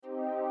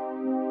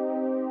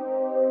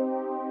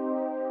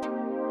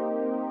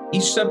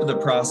each step of the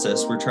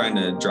process, we're trying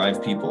to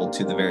drive people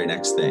to the very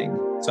next thing.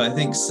 So I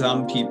think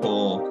some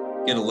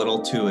people get a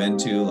little too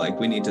into like,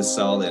 we need to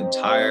sell the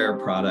entire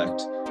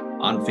product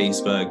on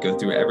Facebook, go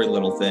through every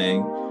little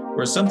thing,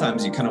 where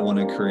sometimes you kind of want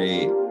to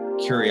create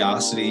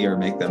curiosity or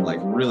make them like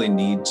really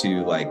need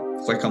to like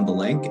click on the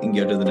link and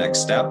go to the next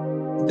step.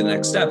 The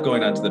next step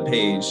going onto the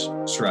page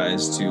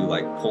tries to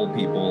like pull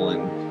people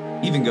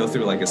and even go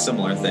through like a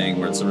similar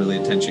thing where it's a really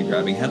attention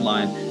grabbing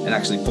headline and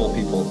actually pull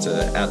people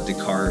to add to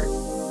cart.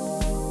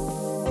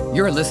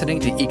 You're listening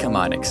to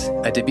Ecomonics,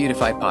 a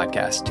Debutify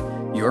podcast,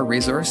 your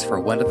resource for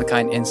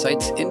one-of-a-kind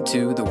insights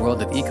into the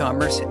world of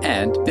e-commerce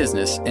and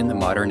business in the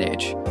modern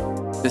age.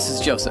 This is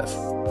Joseph.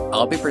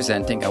 I'll be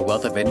presenting a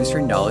wealth of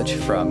industry knowledge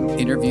from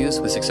interviews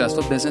with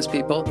successful business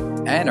people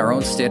and our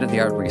own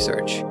state-of-the-art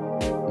research.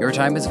 Your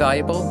time is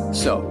valuable,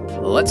 so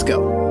let's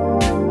go.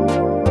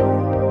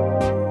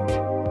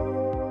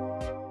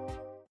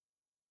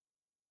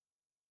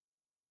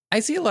 I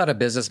see a lot of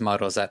business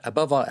models that,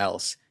 above all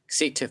else,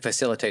 seek to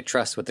facilitate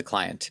trust with the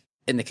client.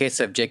 In the case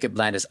of Jacob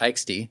Landis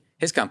Eichste,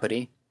 his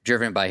company,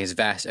 driven by his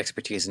vast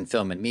expertise in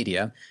film and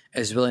media,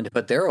 is willing to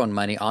put their own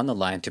money on the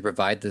line to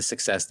provide the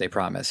success they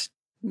promise.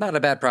 Not a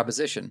bad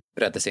proposition,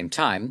 but at the same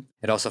time,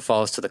 it also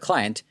falls to the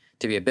client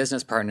to be a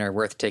business partner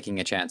worth taking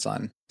a chance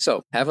on.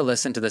 So, have a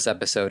listen to this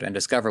episode and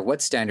discover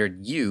what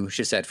standard you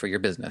should set for your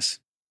business.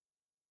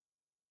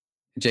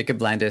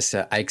 Jacob Landis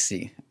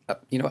Eichste.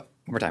 You know what?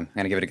 One more time. I'm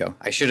gonna give it a go.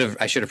 I should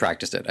have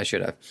practiced it. I should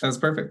have. That was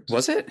perfect.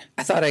 Was it?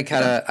 I thought I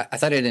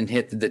didn't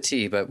hit the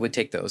T, but would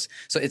take those.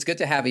 So it's good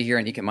to have you here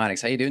on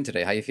Ecomonics. How you doing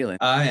today? How you feeling?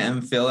 I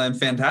am feeling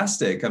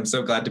fantastic. I'm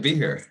so glad to be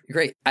here.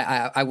 Great.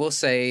 I will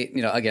say,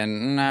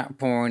 again, not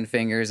pointing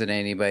fingers at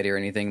anybody or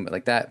anything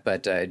like that,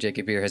 but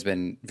Jacob here has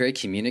been very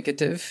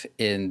communicative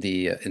in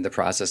the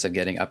process of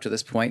getting up to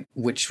this point,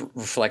 which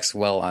reflects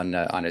well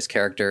on his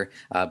character.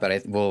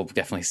 But we'll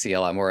definitely see a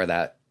lot more of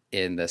that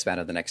in the span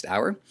of the next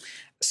hour.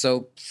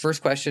 So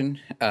first question,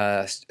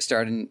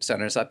 starting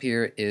us up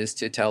here, is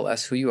to tell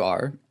us who you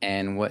are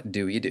and what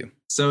do you do?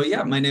 So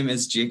yeah, my name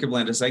is Jacob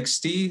Landis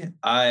Eichste.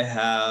 I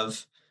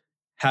have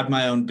had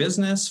my own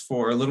business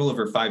for a little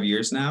over 5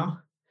 years now.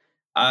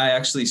 I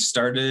actually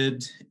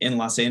started in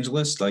Los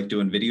Angeles, like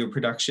doing video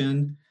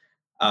production.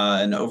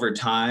 And over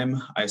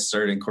time, I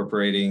started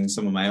incorporating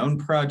some of my own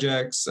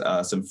projects,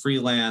 some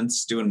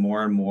freelance, doing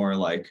more and more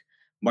like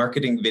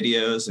marketing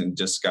videos, and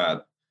just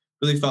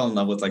really fell in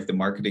love with like the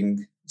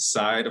marketing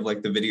side of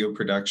like the video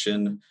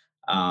production,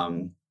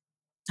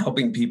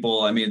 helping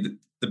people. I mean,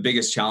 the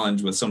biggest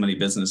challenge with so many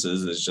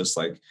businesses is just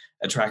like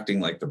attracting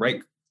like the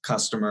right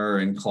customer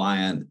and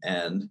client.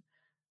 And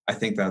I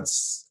think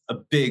that's a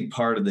big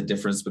part of the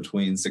difference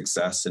between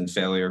success and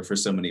failure for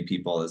so many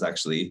people, is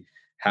actually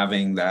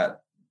having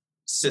that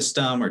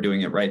system or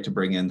doing it right to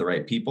bring in the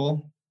right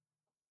people.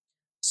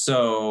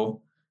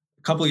 So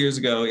a couple years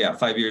ago,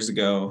 5 years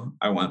ago,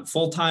 I went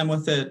full-time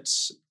with it,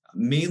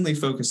 mainly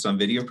focused on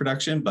video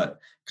production. But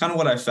kind of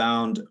what I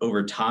found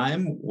over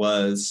time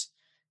was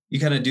you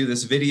kind of do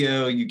this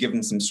video, you give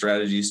them some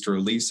strategies to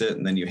release it,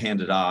 and then you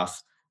hand it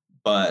off.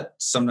 But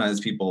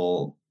sometimes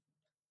people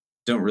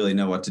don't really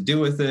know what to do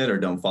with it or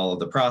don't follow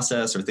the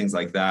process or things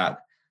like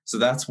that. So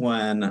that's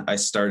when I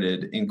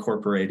started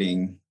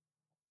incorporating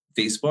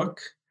Facebook,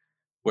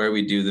 where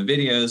we do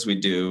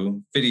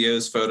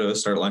videos, photos,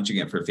 start launching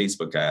it for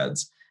Facebook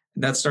ads.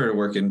 And that started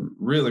working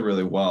really,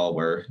 really well,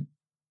 where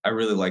I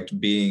really liked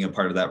being a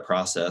part of that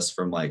process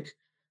from like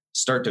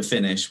start to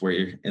finish, where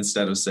you're,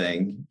 instead of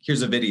saying,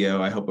 here's a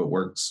video, I hope it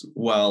works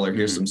well, or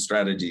here's some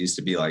strategies,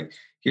 to be like,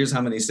 here's how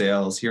many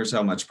sales, here's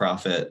how much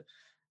profit,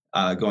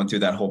 going through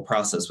that whole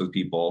process with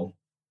people.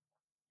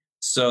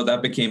 So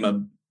that became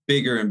a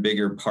bigger and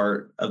bigger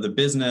part of the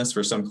business.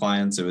 For some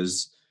clients,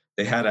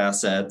 they had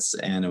assets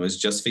and it was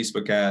just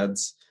Facebook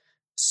ads.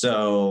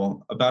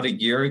 So about a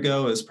year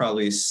ago, it was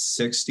probably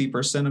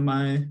 60% of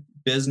my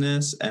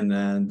business, and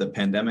then the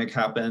pandemic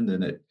happened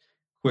and it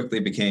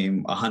quickly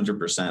became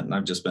 100%, and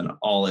I've just been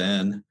all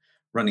in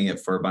running it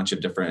for a bunch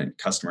of different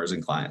customers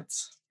and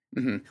clients.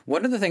 Mm-hmm.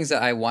 One of the things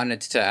that I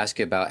wanted to ask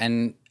you about,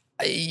 and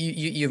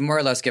you've more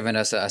or less given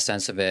us a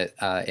sense of it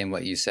in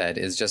what you said,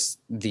 is just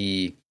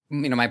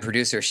my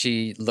producer,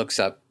 she looks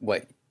up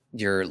what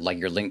your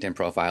LinkedIn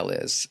profile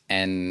is,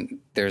 and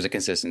there's a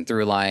consistent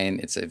through line.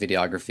 It's a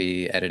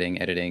videography,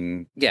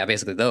 editing,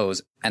 basically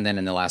those. And then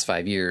in the last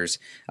 5 years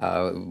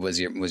was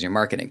your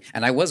marketing.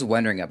 And I was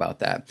wondering about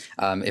that,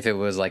 if it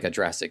was like a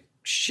drastic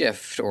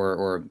shift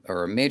or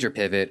a major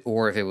pivot,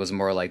 or if it was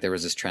more like there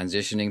was this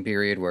transitioning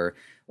period where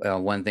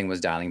one thing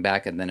was dialing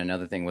back and then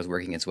another thing was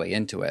working its way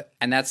into it.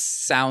 And that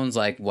sounds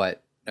like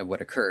what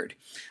occurred.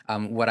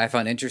 What I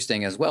found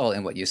interesting as well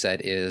in what you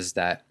said is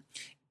that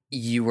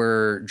you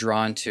were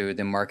drawn to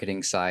the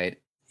marketing side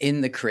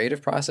in the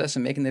creative process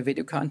and making the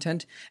video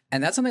content.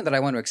 And that's something that I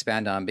want to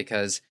expand on,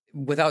 because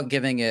without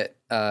giving it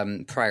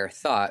prior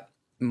thought,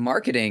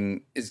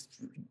 marketing is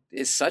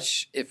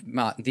such, if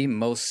not the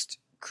most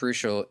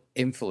crucial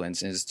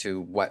influence as to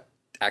what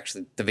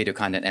actually the video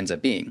content ends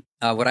up being.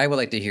 What I would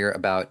like to hear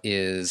about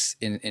is,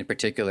 in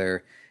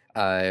particular,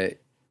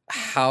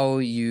 how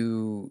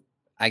you,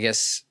 I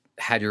guess,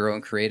 had your own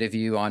creative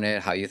view on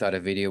it, how you thought a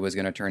video was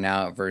going to turn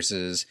out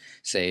versus,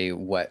 say,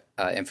 what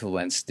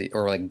influenced the,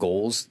 or like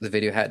goals the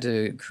video had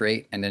to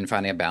create, and then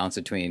finding a balance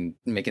between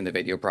making the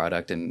video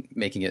product and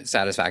making it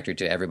satisfactory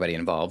to everybody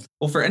involved.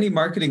 Well, for any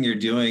marketing you're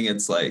doing,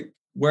 it's like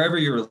wherever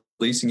you're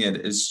releasing it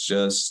is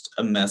just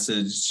a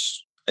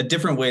message, a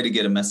different way to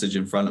get a message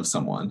in front of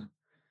someone.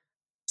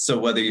 So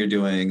whether you're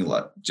doing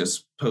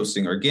just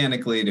posting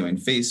organically, doing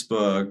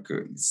Facebook,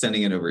 or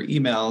sending it over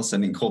email,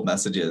 sending cold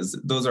messages,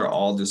 those are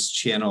all just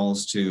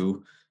channels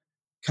to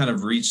kind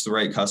of reach the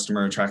right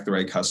customer, attract the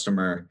right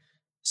customer.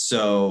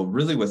 So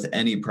really with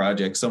any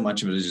project, so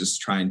much of it is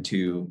just trying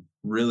to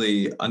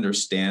really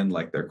understand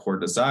like their core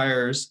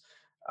desires,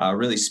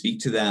 really speak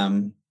to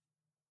them,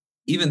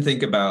 even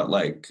think about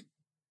like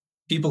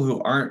people who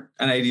aren't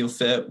an ideal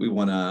fit. We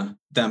want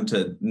them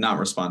to not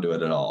respond to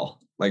it at all.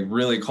 Like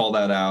really call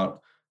that out,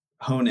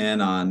 hone in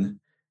on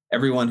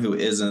everyone who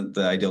isn't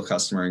the ideal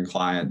customer and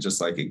client,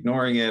 just like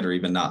ignoring it or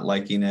even not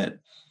liking it.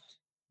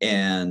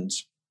 And,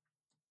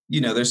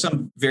 there's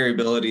some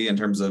variability in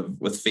terms of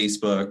with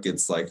Facebook,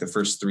 it's like the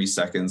first 3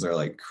 seconds are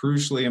like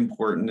crucially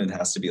important. It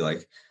has to be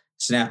like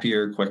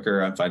snappier,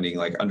 quicker. I'm finding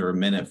like under a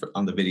minute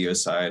on the video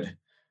side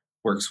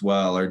works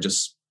well, or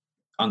just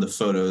on the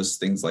photos,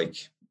 things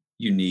like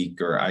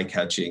unique or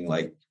eye-catching.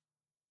 Like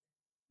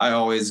I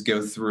always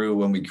go through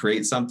when we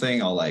create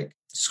something, I'll like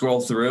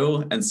scroll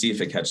through and see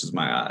if it catches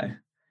my eye.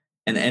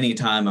 And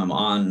anytime I'm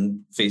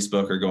on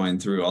Facebook or going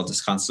through, I'll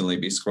just constantly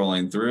be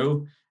scrolling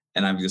through,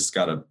 and I've just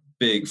got a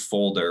big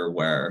folder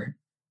where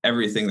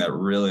everything that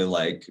really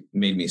like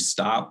made me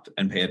stop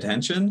and pay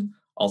attention,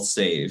 I'll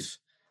save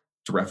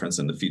to reference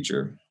in the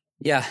future.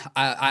 Yeah,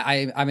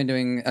 I've been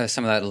doing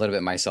some of that a little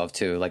bit myself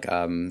too, like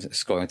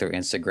scrolling through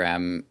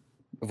Instagram,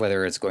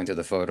 whether it's going through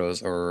the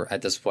photos or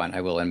at this point,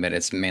 I will admit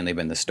it's mainly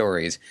been the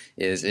stories,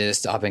 is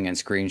stopping and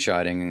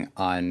screenshotting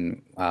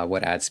on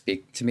what ads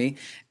speak to me.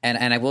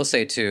 And I will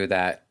say too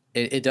that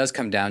it does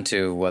come down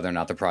to whether or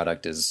not the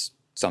product is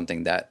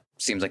something that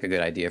seems like a good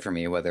idea for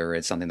me, whether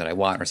it's something that I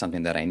want or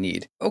something that I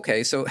need.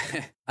 Okay, so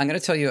I'm going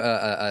to tell you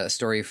a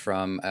story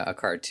from a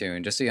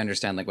cartoon, just so you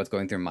understand like what's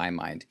going through my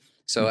mind.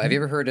 So have you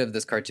ever heard of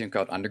this cartoon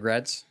called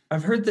Undergrads?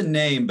 I've heard the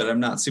name, but I'm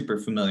not super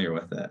familiar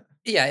with it.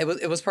 Yeah,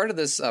 it was part of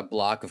this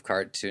block of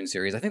cartoon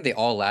series. I think they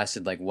all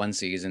lasted like one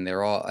season. They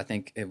were all, I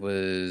think it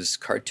was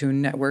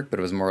Cartoon Network, but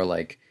it was more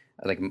like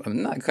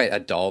not quite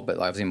adult, but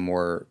obviously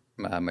more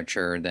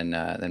mature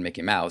than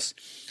Mickey Mouse.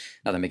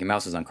 Not that Mickey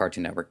Mouse was on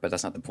Cartoon Network, but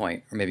that's not the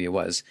point, or maybe it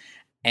was.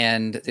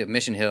 And the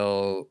Mission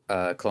Hill,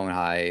 Clone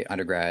High,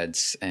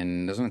 Undergrads,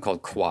 and there's one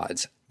called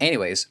Quads.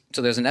 Anyways,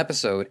 so there's an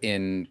episode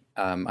in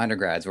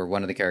Undergrads where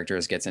one of the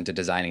characters gets into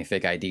designing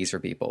fake IDs for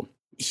people.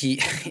 He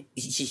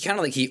kind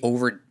of like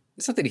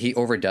it's not that he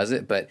overdoes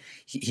it, but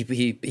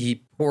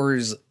he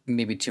pours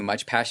maybe too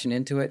much passion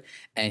into it,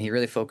 and he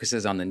really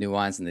focuses on the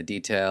nuance and the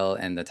detail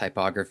and the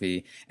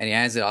typography, and he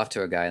hands it off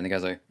to a guy, and the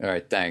guy's like, "All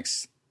right,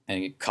 thanks,"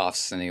 and he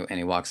coughs and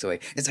he walks away.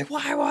 It's like,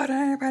 why would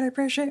anybody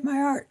appreciate my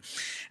art?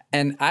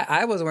 And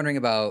I was wondering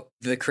about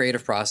the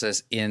creative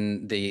process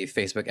in the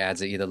Facebook ads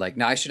that you like.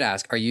 Now, I should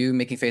ask, are you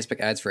making Facebook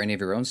ads for any of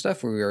your own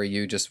stuff, or are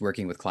you just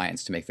working with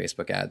clients to make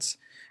Facebook ads?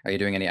 Are you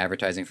doing any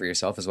advertising for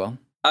yourself as well?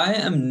 I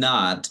am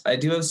not. I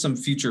do have some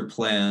future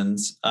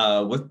plans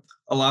with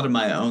a lot of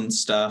my own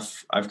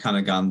stuff. I've kind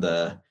of gone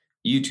the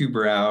YouTube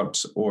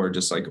route or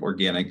just like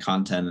organic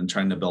content and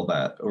trying to build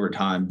that over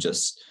time.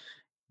 Just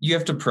you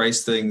have to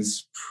price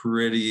things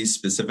pretty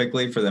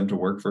specifically for them to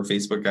work for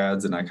Facebook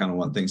ads. And I kind of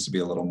want things to be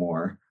a little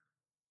more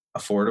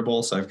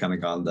affordable. So I've kind of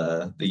gone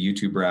the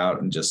YouTube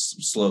route and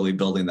just slowly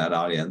building that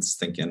audience,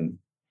 thinking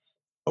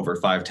over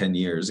 5-10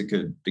 years, it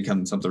could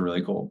become something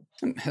really cool.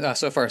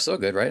 So far, so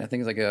good, right? I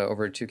think it's like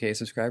over 2K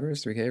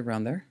subscribers, 3K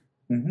around there.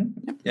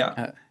 Mm-hmm.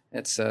 Yeah.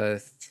 It's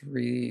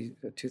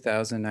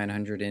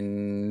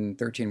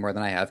 2,913 more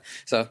than I have.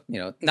 So,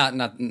 not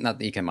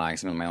that you can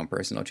mind, I'm on my own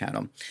personal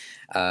channel.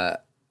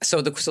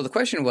 So the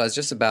question was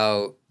just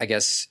about, I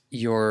guess,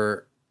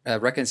 your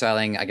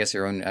reconciling, I guess,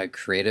 your own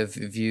creative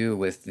view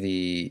with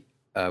the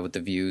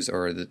views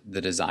or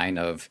the design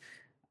of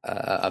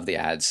the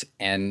ads,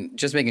 and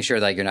just making sure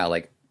that you're not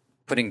like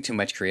putting too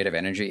much creative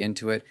energy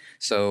into it.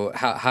 So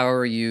how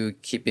are you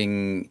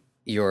keeping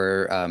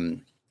your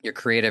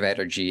creative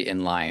energy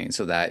in line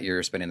so that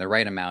you're spending the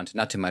right amount,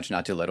 not too much,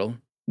 not too little?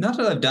 Not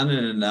that I've done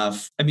it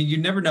enough. I mean, you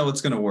never know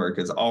what's going to work.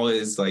 It's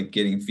always like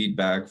getting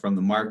feedback from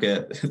the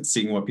market,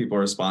 seeing what people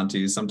respond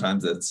to.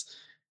 Sometimes it's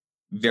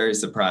very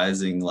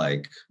surprising.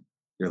 Like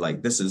you're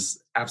like, this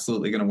is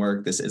absolutely going to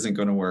work. This isn't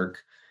going to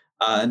work.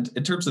 And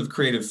in terms of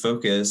creative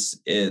focus,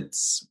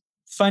 it's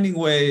finding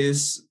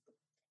ways.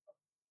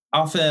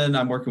 Often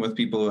I'm working with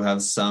people who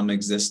have some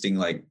existing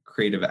like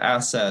creative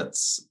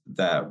assets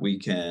that we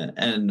can,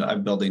 and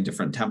I'm building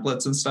different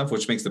templates and stuff,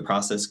 which makes the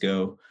process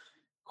go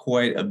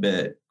quite a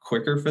bit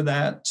quicker for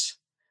that.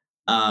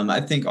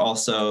 I think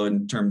also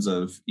in terms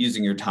of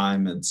using your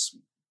time,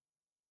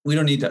 we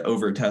don't need to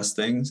over test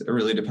things. It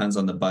really depends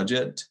on the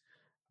budget.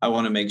 I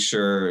want to make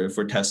sure if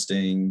we're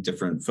testing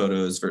different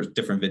photos for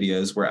different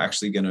videos, we're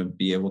actually going to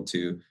be able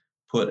to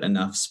put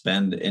enough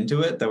spend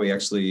into it that we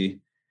actually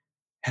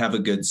have a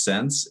good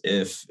sense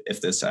if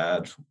this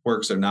ad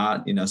works or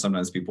not.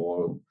 Sometimes people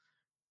will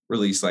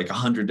release like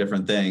 100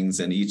 different things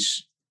and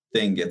each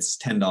thing gets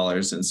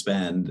 $10 in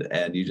spend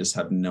and you just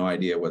have no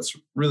idea what's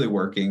really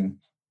working.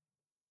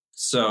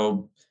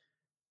 So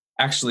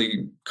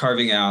actually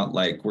carving out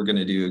like we're going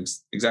to do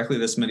exactly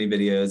this many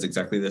videos,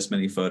 exactly this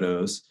many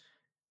photos,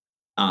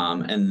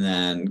 and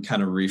then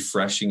kind of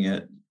refreshing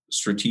it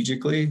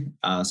strategically.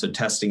 So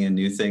testing in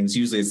new things.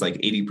 Usually it's like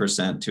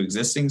 80% to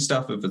existing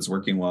stuff if it's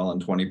working well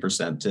and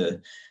 20% to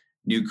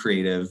new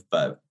creative.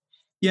 But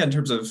yeah, in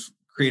terms of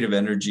creative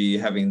energy,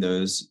 having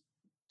those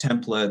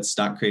templates,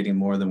 not creating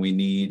more than we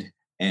need,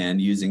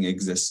 and using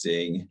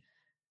existing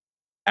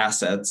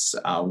assets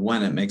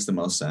when it makes the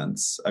most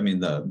sense. I mean,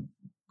 the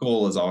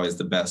goal is always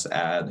the best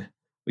ad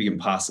we can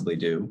possibly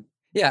do.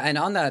 Yeah, and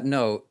on that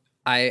note,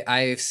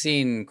 I've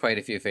seen quite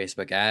a few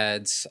Facebook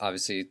ads,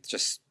 obviously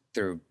just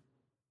through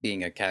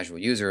being a casual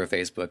user of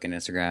Facebook and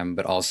Instagram,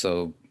 but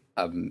also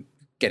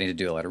getting to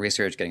do a lot of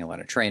research, getting a lot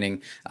of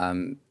training.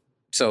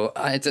 So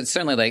it's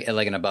certainly like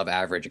an above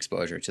average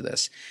exposure to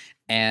this.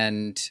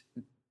 And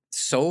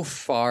so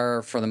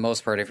far, for the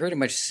most part, I've pretty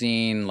much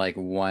seen like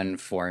one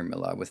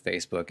formula with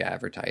Facebook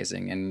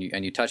advertising, and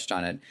you touched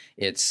on it.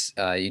 It's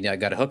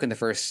got a hook in the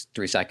first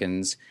 3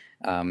 seconds,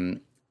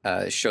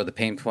 show the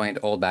pain point,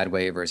 old bad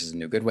way versus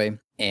new good way,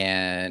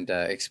 and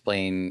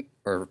explain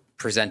or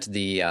present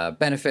the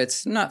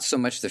benefits, not so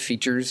much the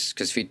features,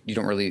 because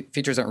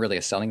features aren't really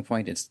a selling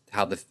point. It's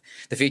how the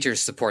features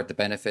support the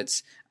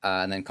benefits,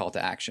 and then call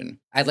to action.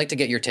 I'd like to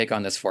get your take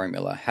on this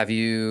formula. Has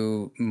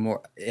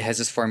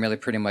this formula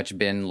pretty much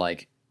been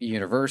like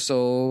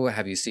universal?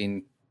 Have you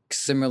seen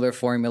similar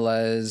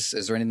formulas?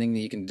 Is there anything that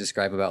you can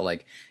describe about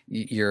like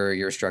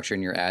your structure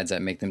and your ads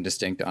that make them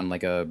distinct on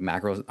a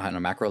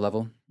macro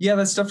level? Yeah,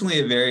 that's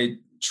definitely a very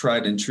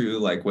tried and true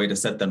like way to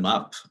set them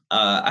up.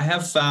 I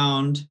have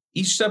found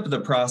each step of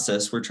the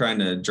process, we're trying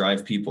to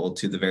drive people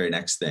to the very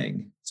next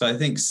thing. So I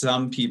think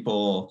some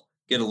people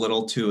get a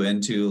little too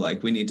into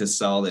like, we need to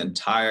sell the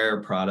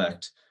entire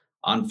product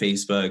on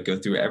Facebook, go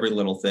through every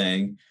little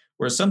thing,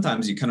 where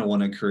sometimes you kind of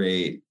want to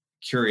create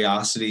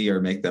curiosity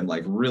or make them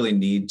like really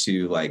need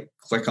to like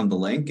click on the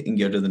link and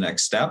go to the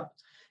next step.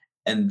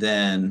 And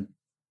then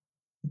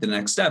the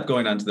next step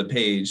going onto the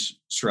page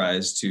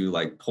tries to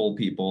like pull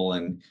people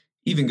and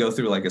even go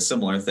through like a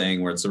similar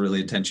thing where it's a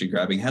really attention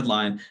grabbing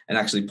headline and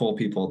actually pull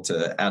people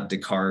to add to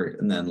cart.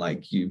 And then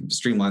like you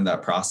streamline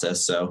that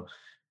process. So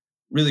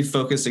really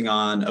focusing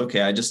on,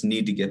 okay, I just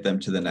need to get them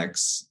to the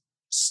next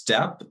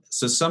step.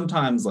 So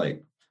sometimes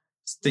like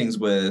things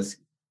with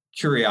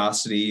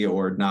curiosity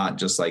or not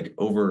just like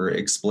over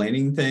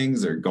explaining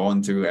things or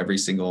going through every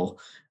single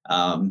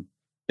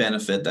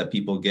benefit that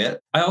people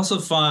get. I also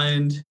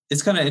find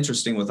it's kind of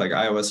interesting with like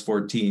iOS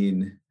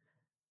 14,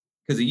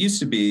 because it used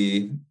to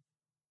be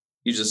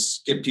you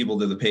just get people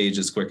to the page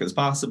as quick as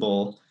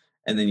possible.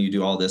 And then you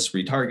do all this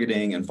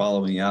retargeting and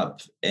following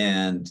up.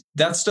 And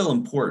that's still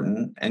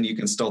important. And you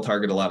can still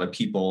target a lot of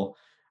people.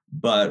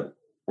 But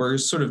we're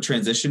sort of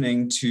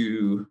transitioning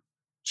to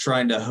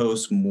trying to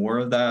host more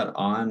of that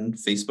on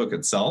Facebook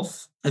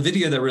itself. A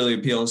video that really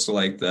appeals to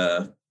like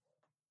the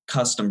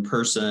custom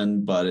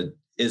person, but it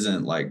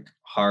isn't like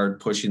hard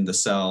pushing the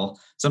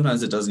sell.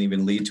 Sometimes it doesn't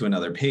even lead to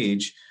another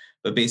page.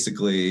 But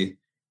basically,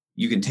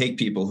 you can take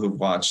people who've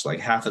watched like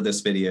half of this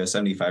video,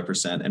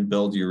 75%, and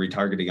build your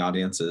retargeting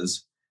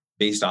audiences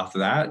based off of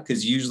that.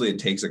 Because usually it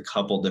takes a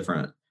couple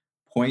different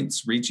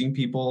points reaching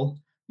people.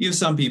 You have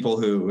some people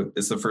who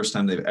it's the first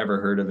time they've ever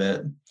heard of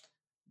it.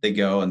 They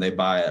go and they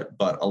buy it.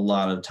 But a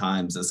lot of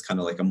times it's kind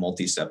of like a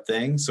multi-step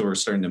thing. So we're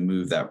starting to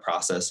move that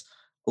process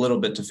a little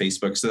bit to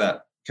Facebook. So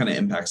that kind of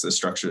impacts the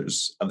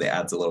structures of the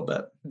ads a little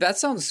bit. That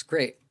sounds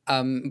great.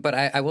 But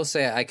I will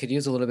say I could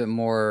use a little bit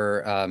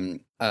more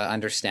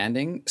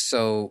understanding.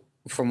 So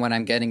from what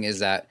I'm getting is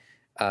that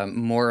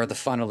more of the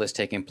funnel is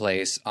taking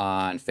place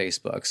on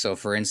Facebook. So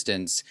for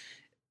instance,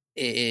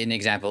 in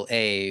example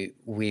A,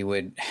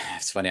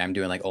 it's funny, I'm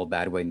doing like old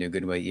bad way, new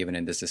good way, even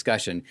in this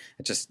discussion.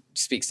 It just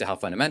speaks to how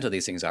fundamental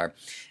these things are.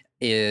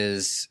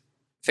 Is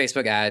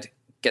Facebook ad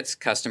gets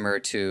customer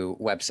to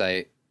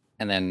website,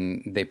 and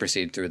then they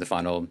proceed through the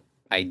funnel,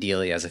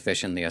 ideally as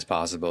efficiently as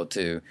possible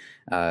to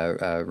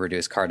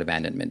reduce cart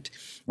abandonment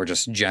or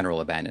just general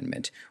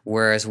abandonment.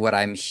 Whereas what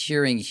I'm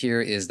hearing here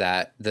is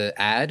that the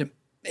ad,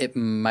 it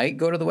might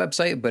go to the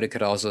website, but it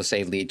could also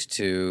say lead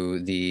to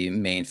the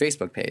main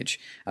Facebook page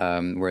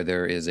where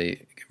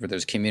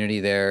there's community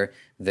there.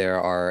 There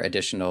are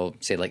additional,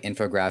 say like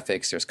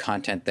infographics, there's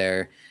content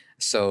there.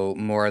 So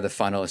more of the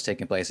funnel is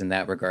taking place in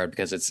that regard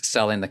because it's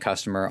selling the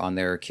customer on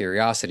their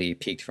curiosity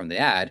piqued from the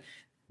ad.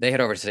 They head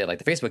over to say like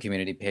the Facebook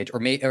community page,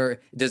 or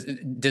does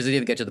it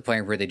even get to the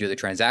point where they do the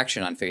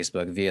transaction on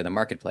Facebook via the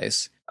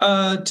marketplace?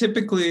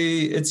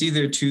 Typically, it's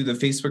either to the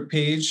Facebook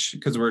page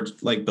because we're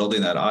like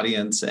building that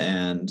audience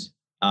and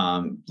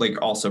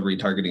like also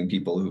retargeting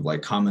people who've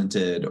like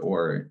commented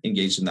or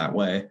engaged in that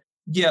way.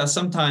 Yeah,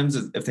 sometimes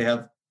if they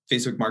have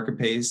Facebook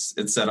Marketplace,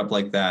 it's set up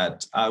like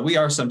that. We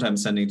are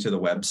sometimes sending to the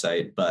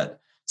website, but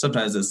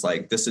sometimes it's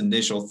like this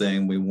initial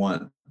thing. We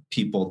want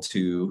people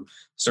to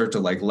start to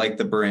like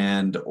the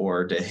brand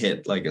or to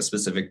hit like a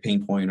specific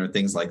pain point or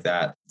things like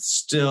that.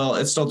 Still,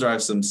 it still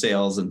drives some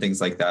sales and things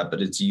like that,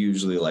 but it's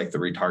usually like the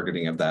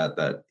retargeting of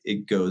that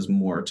it goes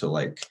more to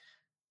like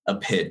a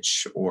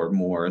pitch or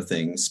more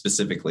things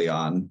specifically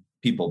on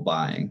people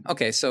buying.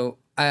 Okay, so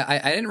I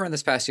didn't run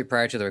this past you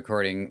prior to the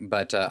recording,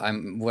 but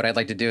what I'd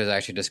like to do is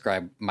actually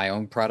describe my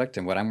own product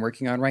and what I'm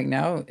working on right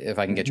now, if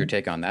I can get your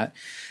take on that.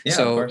 Yeah,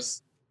 so, of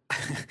course.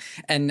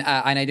 and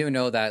I do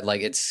know that like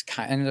it's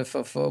kind of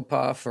a faux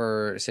pas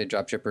for say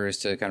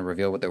dropshippers to kind of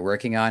reveal what they're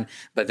working on,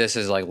 but this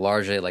is like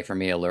largely like for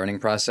me a learning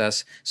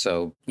process.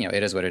 So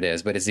it is what it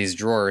is. But it's these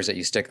drawers that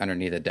you stick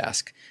underneath a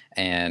desk,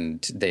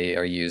 and they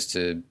are used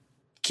to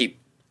keep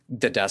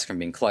the desk from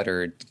being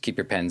cluttered, keep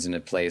your pens in a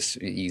place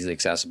easily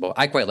accessible.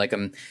 I quite like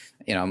them.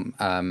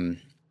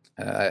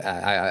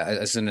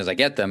 As soon as I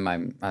get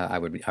them, I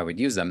would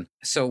use them.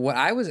 So what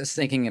I was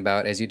thinking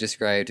about, as you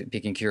described,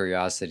 piquing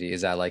curiosity,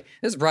 is that like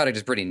this product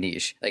is pretty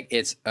niche. Like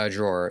it's a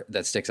drawer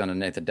that sticks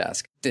underneath the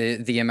desk.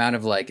 The amount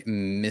of like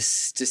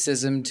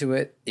mysticism to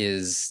it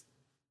is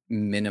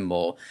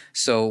minimal.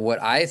 So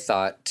what I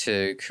thought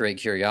to create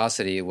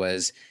curiosity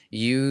was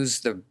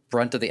use the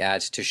brunt of the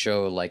ads to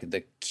show like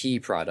the key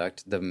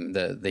product,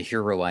 the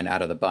hero one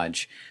out of the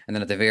bunch, and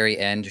then at the very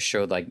end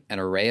showed like an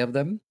array of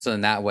them. So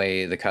in that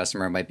way, the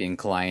customer might be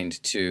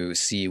inclined to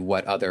see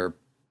what other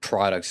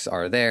products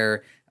are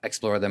there,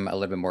 explore them a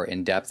little bit more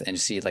in depth, and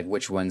see like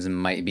which ones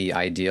might be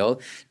ideal.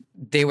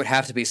 They would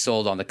have to be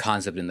sold on the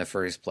concept in the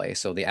first place.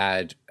 So the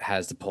ad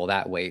has to pull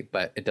that weight,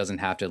 but it doesn't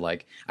have to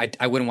like,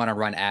 I wouldn't want to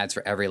run ads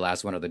for every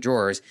last one of the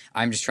drawers.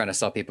 I'm just trying to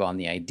sell people on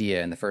the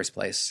idea in the first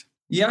place.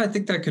 Yeah, I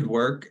think that could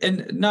work.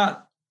 And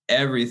not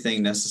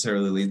everything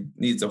necessarily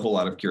needs a whole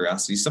lot of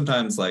curiosity.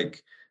 Sometimes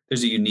like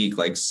there's a unique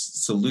like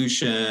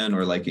solution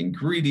or like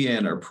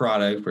ingredient or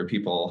product where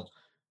people,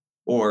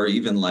 or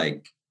even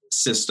like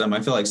system.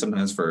 I feel like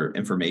sometimes for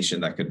information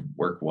that could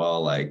work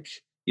well, like,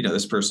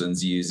 this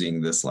person's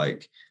using this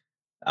like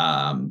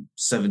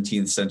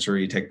 17th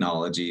century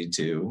technology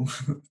to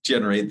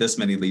generate this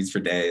many leads per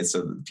day.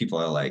 So people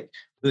are like,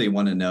 really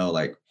want to know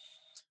like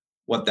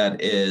what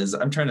that is.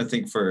 I'm trying to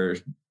think for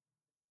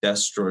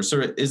desk drawers.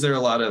 So is there a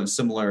lot of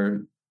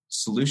similar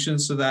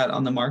solutions to that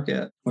on the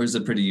market, or is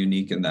it pretty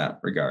unique in that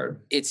regard?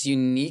 It's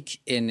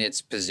unique in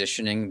its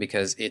positioning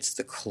because it's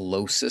the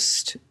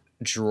closest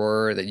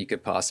drawer that you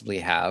could possibly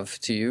have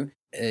to you.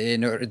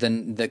 Then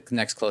the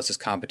next closest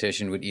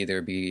competition would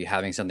either be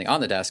having something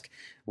on the desk,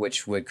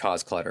 which would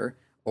cause clutter,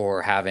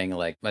 or having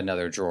like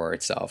another drawer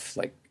itself.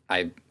 Like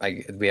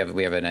we have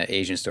an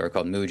Asian store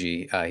called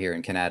Muji here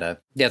in Canada.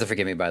 You have to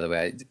forgive me, by the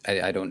way.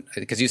 I don't,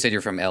 because you said you're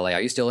from LA.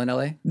 Are you still in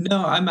LA?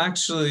 No, I'm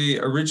actually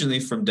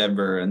originally from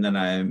Denver, and then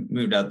I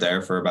moved out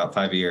there for about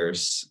 5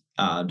 years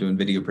doing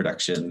video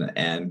production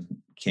and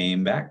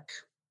came back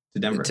to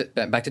Denver.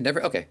 Back to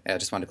Denver? Okay. I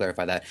just wanted to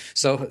clarify that.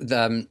 So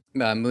the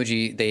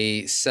Muji,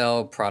 they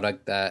sell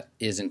product that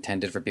is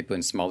intended for people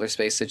in smaller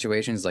space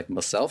situations like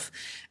myself.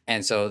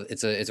 And so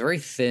it's a very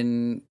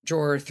thin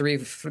drawer, three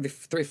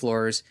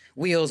floors,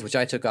 wheels, which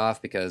I took off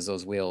because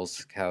those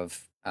wheels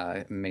have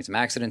made some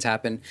accidents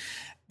happen.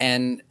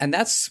 And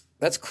that's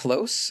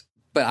close,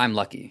 but I'm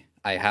lucky.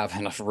 I have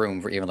enough room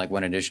for even like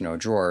one additional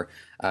drawer,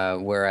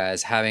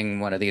 whereas having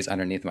one of these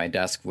underneath my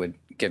desk would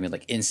give me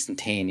like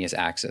instantaneous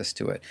access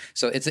to it.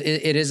 So it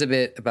is a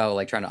bit about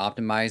like trying to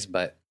optimize.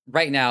 But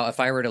right now, if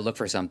I were to look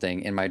for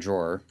something in my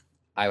drawer,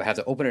 I would have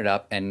to open it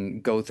up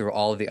and go through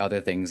all of the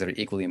other things that are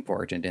equally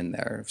important in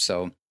there.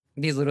 So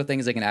these little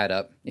things, they can add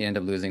up. You end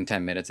up losing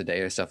 10 minutes a day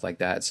or stuff like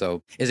that.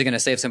 So is it going to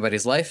save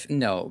somebody's life?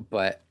 No,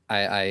 but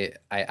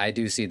I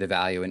do see the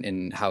value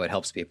in how it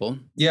helps people.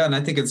 Yeah, and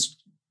I think it's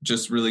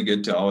just really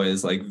good to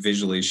always like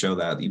visually show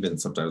that, even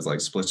sometimes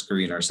like split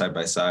screen or side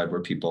by side,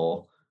 where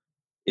people,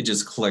 it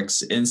just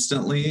clicks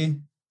instantly,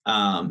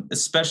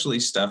 especially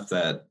stuff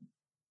that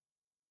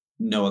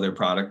no other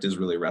product is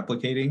really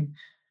replicating.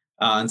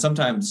 And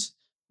sometimes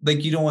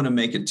like you don't want to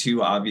make it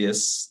too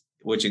obvious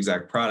which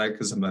exact product,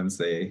 because sometimes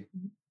they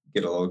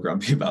get a little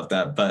grumpy about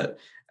that, but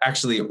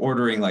actually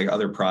ordering like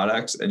other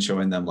products and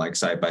showing them like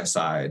side by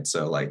side.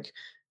 So like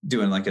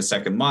doing like a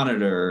second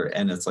monitor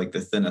and it's like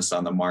the thinnest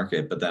on the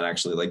market, but then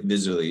actually like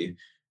visually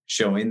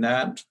showing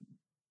that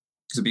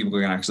so people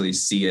can actually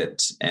see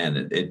it,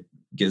 and it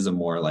gives a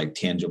more like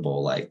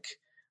tangible, like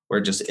where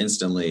it just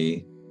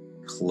instantly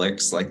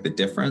clicks like the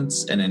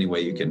difference, and any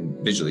way you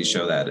can visually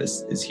show that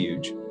is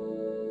huge.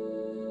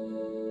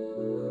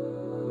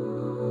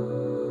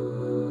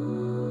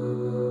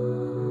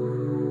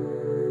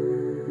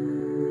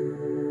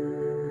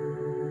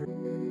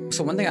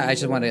 So one thing I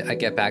just want to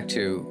get back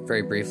to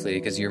very briefly,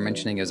 because you're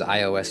mentioning is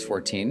iOS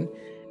 14,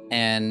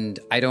 and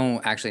I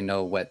don't actually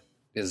know what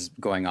is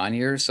going on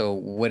here. So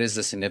what is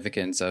the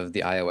significance of the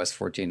iOS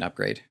 14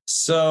 upgrade?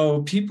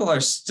 So people are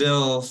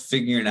still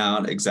figuring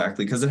out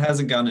exactly, because it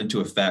hasn't gone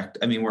into effect.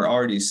 I mean, we're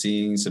already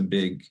seeing some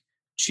big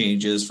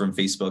changes from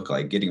Facebook,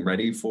 like getting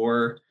ready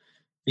for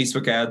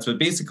Facebook ads. But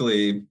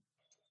basically,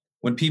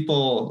 when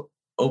people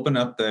open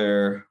up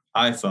their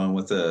iPhone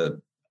with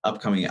a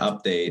upcoming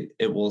update,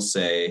 it will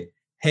say,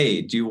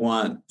 "Hey, do you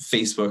want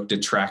Facebook to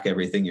track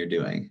everything you're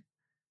doing?"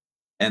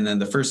 And then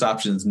the first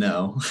option is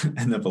no,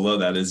 and then below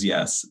that is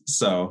yes.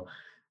 So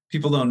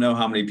people don't know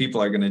how many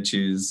people are going to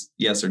choose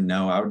yes or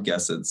no. I would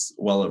guess it's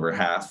well over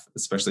half,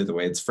 especially the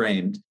way it's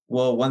framed.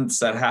 Well, once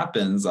that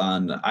happens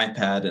on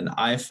iPad and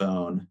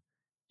iPhone,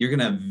 you're going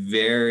to have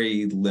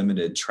very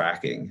limited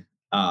tracking.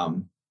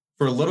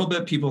 For a little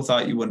bit, people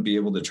thought you wouldn't be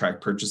able to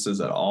track purchases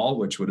at all,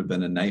 which would have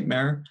been a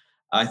nightmare.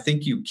 I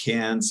think you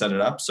can set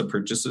it up so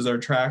purchases are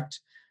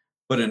tracked.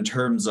 But in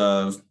terms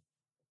of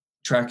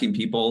tracking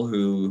people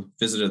who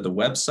visited the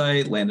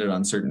website, landed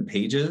on certain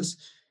pages,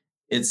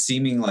 it's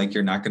seeming like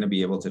you're not going to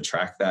be able to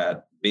track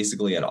that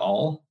basically at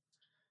all.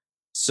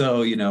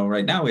 So,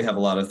 right now we have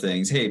a lot of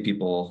things. Hey,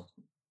 people,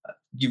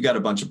 you've got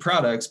a bunch of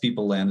products.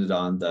 People landed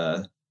on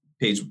the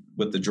page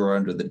with the drawer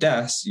under the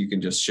desk. You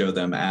can just show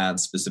them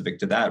ads specific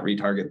to that,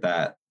 retarget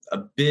that. A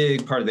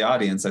big part of the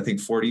audience, I think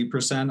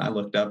 40%, I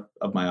looked up,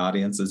 of my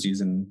audience is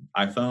using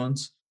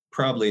iPhones.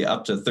 Probably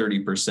up to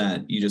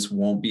 30%, you just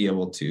won't be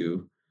able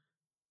to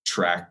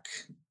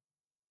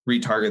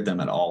retarget them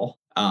at all,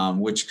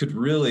 which could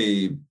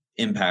really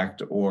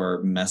impact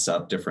or mess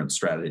up different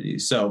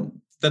strategies. So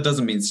that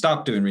doesn't mean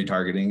stop doing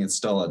retargeting. It's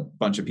still a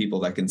bunch of people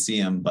that can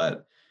see them,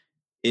 but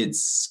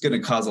it's going to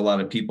cause a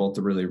lot of people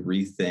to really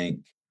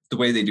rethink the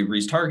way they do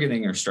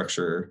retargeting or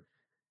structure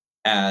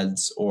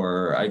ads,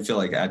 or I feel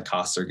like ad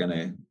costs are going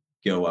to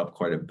go up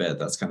quite a bit.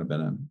 That's kind of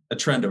been a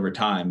trend over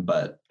time,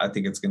 but I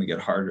think it's going to get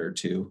harder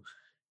to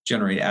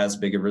generate as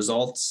big of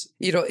results.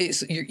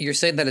 You're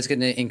saying that it's going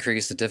to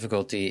increase the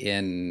difficulty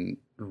in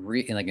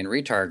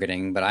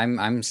retargeting, but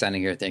I'm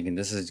standing here thinking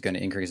this is going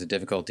to increase the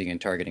difficulty in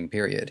targeting.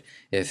 Period.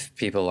 If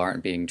people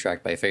aren't being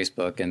tracked by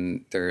Facebook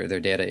and their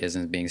data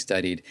isn't being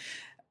studied,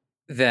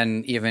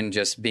 then even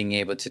just being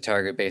able to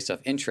target based off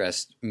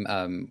interest.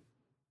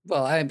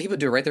 People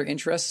do write their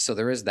interests, so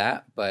there is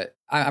that. But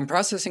I'm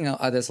processing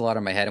this a lot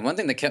in my head, and one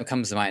thing that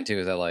comes to mind too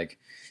is that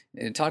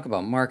talk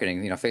about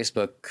marketing.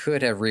 Facebook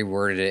could have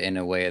reworded it in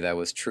a way that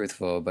was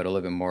truthful, but a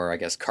little bit more, I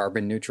guess,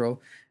 carbon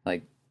neutral.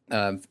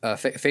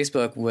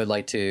 Facebook would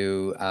like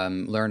to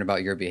learn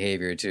about your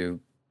behavior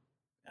to,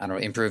 I don't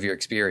know, improve your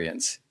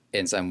experience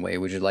in some way.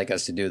 Would you like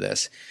us to do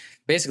this?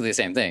 Basically the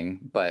same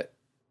thing, but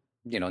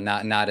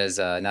not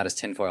as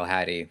tinfoil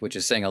hatty, which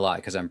is saying a lot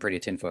because I'm pretty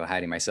tinfoil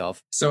hatty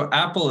myself. So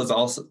Apple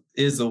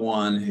is the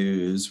one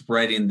who's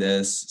writing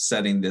this,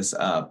 setting this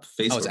up.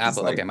 Facebook it's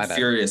Apple. is okay, my bad.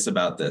 Furious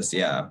about this.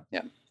 Yeah.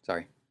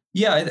 Sorry.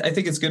 Yeah, I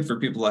think it's good for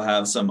people to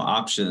have some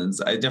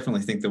options. I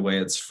definitely think the way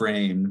it's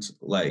framed,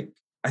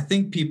 I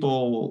think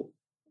people,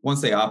 once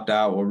they opt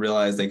out, will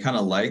realize they kind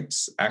of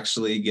liked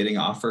actually getting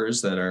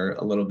offers that are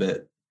a little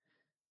bit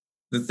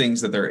the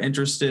things that they're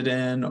interested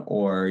in,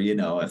 or,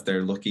 if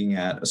they're looking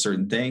at a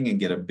certain thing and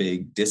get a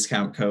big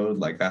discount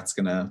code, that's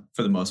going to,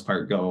 for the most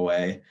part, go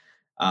away.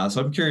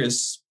 So I'm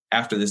curious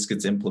after this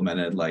gets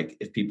implemented,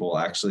 if people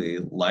actually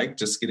like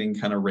just getting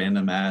kind of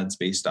random ads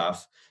based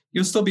off,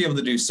 you'll still be able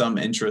to do some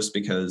interest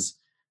because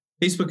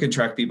Facebook can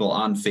track people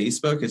on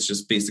Facebook. It's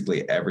just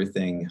basically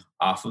everything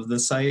off of the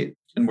site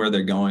and where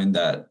they're going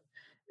that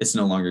it's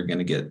no longer going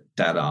to get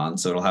data on.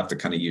 So it'll have to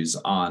kind of use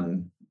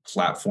on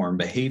platform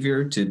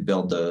behavior to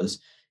build those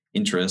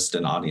interest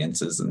and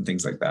audiences and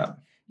things like that.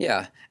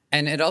 Yeah.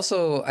 And it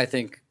also, I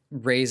think,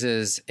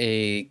 raises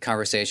a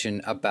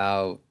conversation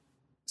about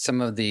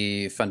some of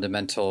the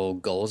fundamental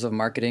goals of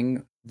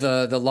marketing.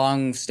 The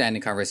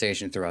long-standing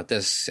conversation throughout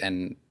this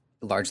and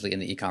largely in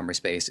the e-commerce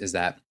space is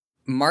that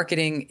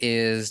marketing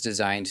is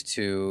designed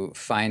to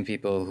find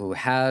people who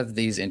have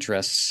these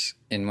interests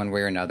in one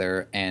way or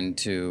another and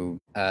to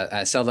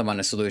sell them on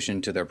a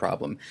solution to their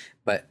problem.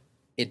 But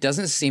it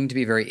doesn't seem to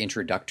be very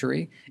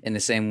introductory in the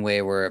same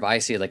way where if I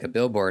see a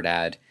billboard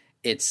ad,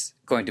 it's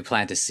going to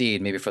plant a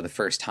seed maybe for the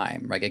first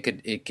time, right?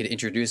 It could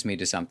introduce me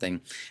to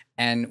something.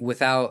 And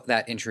without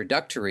that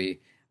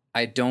introductory,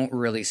 I don't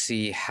really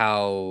see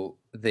how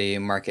the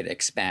market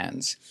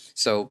expands.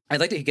 So I'd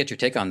like to get your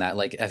take on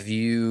that. Have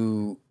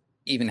you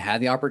even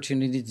had the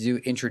opportunity to do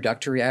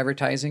introductory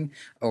advertising,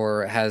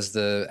 or has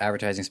the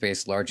advertising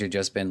space largely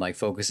just been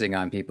focusing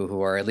on people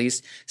who are at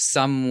least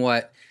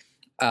somewhat,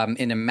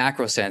 in a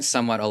macro sense,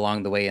 somewhat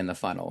along the way in the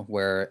funnel,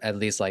 where at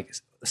least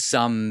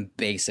some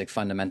basic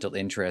fundamental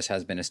interest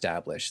has been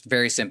established?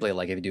 Very simply,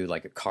 if you do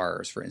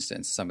cars, for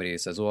instance, somebody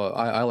says, well,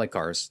 I like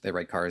cars. They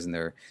write cars in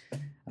their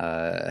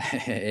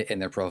in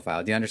their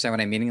profile. Do you understand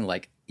what I'm meaning?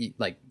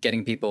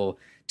 Getting people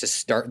to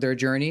start their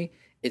journey.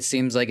 It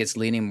seems like it's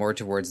leaning more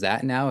towards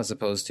that now as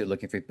opposed to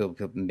looking for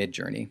people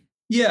mid-journey.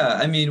 Yeah.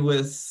 I mean,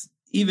 with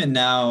even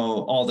now,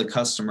 all the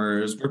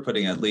customers, we're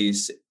putting at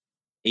least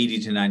 80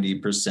 to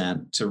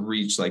 90% to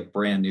reach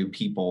brand new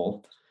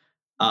people.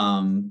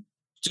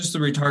 Just the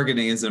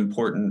retargeting is an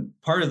important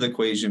part of the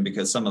equation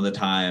because some of the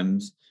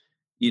times,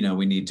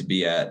 we need to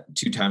be at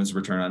 2 times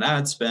return on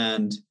ad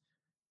spend.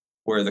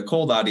 where the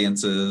cold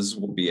audiences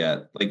will be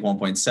at like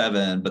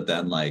 1.7, but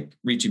then like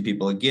reaching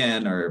people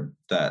again, or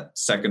that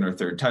second or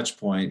third touch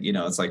point,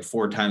 it's like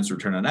 4 times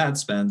return on ad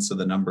spend. So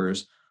the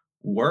numbers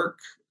work.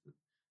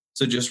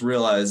 So just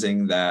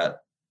realizing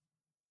that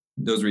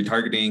those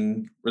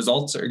retargeting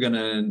results are going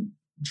to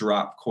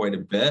drop quite a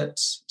bit.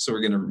 So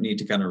we're going to need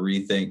to kind of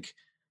rethink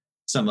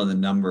some of the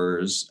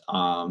numbers,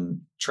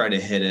 try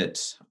to hit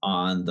it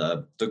on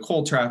the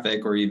cold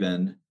traffic, or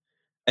even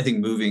I think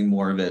moving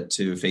more of it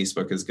to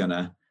Facebook is going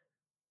to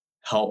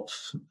help,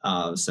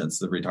 since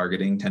the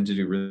retargeting tend to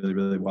do really,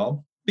 really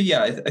well. But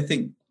yeah, I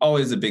think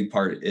always a big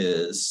part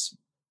is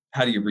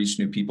how do you reach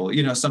new people?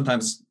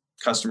 Sometimes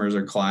customers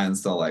or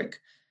clients, they'll like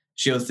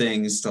show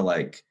things to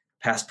like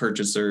past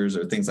purchasers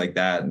or things like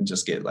that and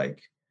just get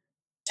like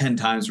 10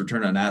 times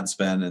return on ad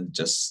spend and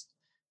just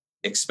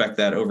expect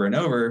that over and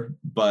over.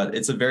 But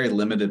it's a very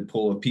limited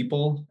pool of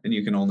people, and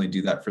you can only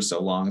do that for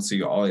so long. So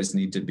you always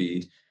need to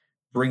be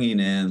bringing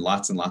in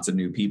lots and lots of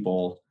new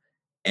people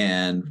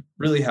and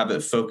really have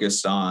it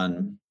focused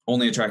on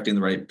only attracting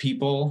the right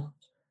people,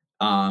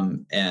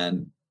 and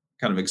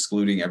kind of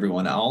excluding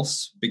everyone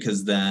else.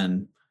 Because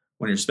then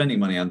when you're spending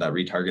money on that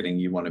retargeting,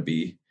 you want to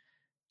be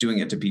doing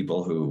it to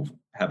people who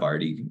have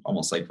already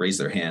almost like raised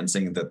their hand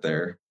saying that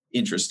they're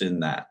interested in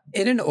that.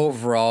 In an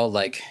overall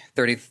like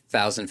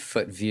 30,000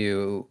 foot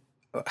view,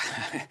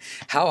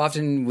 how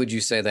often would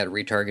you say that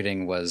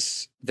retargeting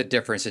was the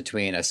difference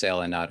between a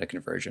sale and not a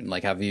conversion?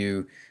 Like, have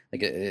you,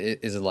 like,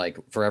 is it like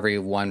for every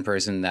one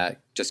person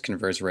that just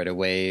converts right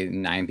away,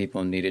 9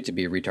 people needed to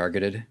be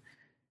retargeted?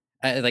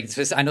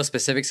 I know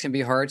specifics can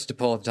be hard to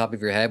pull off the top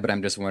of your head, but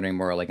I'm just wondering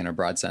more like in a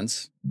broad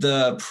sense.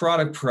 The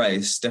product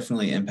price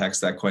definitely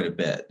impacts that quite a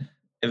bit.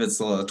 If it's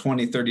a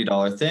 $20,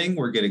 $30 thing,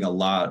 we're getting a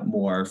lot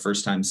more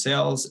first-time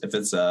sales. If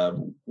it's a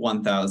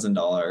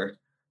 $1,000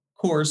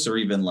 course, or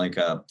even like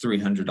a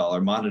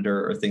 $300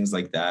 monitor or things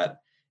like that,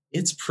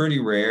 it's pretty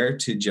rare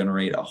to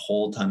generate a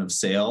whole ton of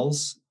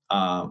sales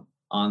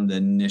on the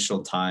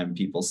initial time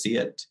people see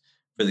it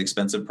for the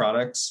expensive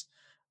products.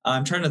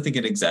 I'm trying to think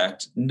of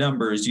exact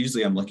numbers.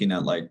 Usually I'm looking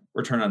at like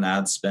return on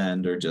ad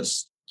spend, or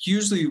just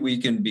usually we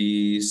can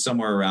be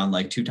somewhere around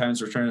like 2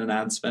 times return on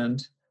ad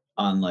spend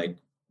on like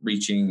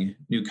reaching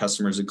new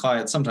customers and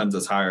clients. Sometimes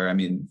it's higher. I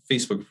mean,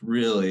 Facebook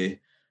really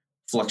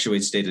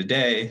fluctuates day to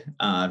day.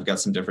 I've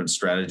got some different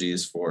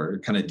strategies for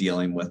kind of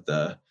dealing with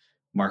the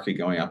market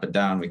going up and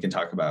down. We can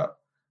talk about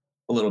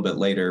a little bit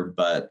later,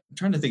 but I'm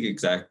trying to think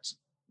exact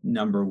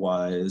number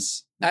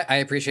wise. I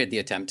appreciate the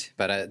attempt,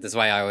 but that's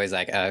why I always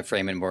like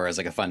frame it more as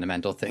like a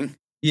fundamental thing.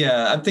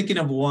 Yeah, I'm thinking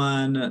of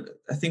one.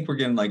 I think we're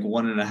getting like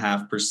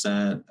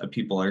 1.5% of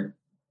people are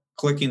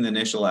clicking the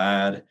initial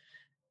ad.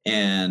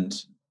 And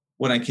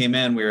when I came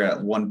in, we were at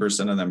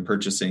 1% of them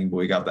purchasing, but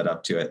we got that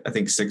up to, I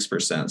think,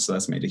 6%. So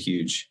that's made a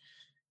huge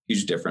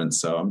difference.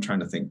 So I'm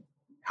trying to think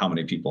how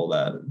many people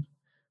that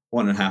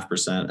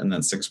 1.5% and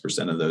then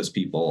 6% of those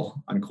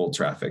people on cold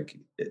traffic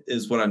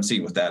is what I'm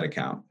seeing with that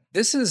account.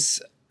 This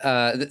is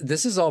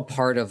all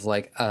part of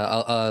like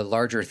a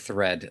larger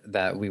thread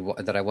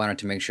that I wanted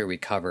to make sure we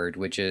covered,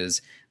 which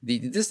is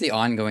the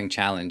ongoing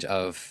challenge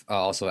of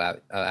also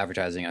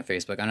advertising on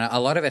Facebook, and a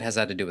lot of it has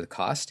had to do with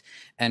cost.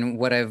 And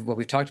what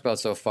we've talked about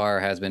so far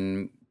has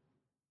been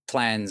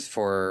plans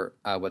for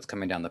what's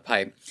coming down the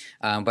pipe.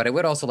 But I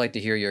would also like to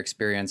hear your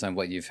experience on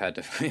what you've had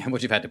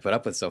to put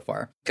up with so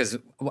far, because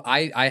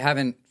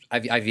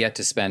I've yet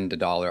to spend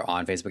 $1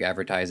 on Facebook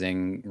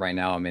advertising. Right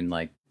now, I'm in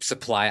like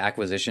supply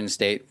acquisition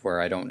state where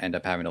I don't end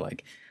up having to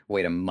like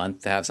wait a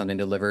month to have something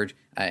delivered.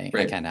 I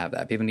can't have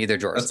that. People need their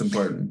drawers. That's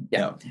important.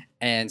 Yeah.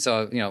 And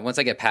so, once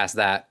I get past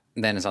that,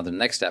 then it's on to the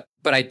next step.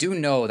 But I do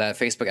know that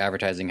Facebook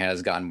advertising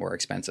has gotten more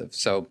expensive.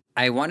 So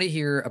I want to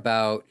hear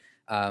about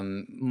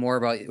more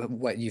about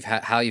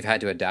how you've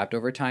had to adapt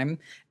over time.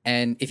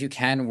 And if you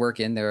can work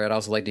in there, I'd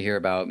also like to hear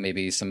about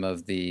maybe some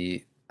of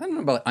the, I don't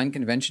know about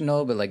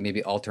unconventional, but like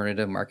maybe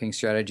alternative marketing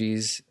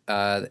strategies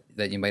that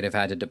you might have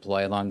had to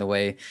deploy along the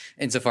way,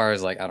 insofar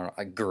as like, I don't know,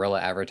 like guerrilla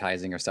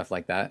advertising or stuff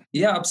like that.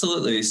 Yeah,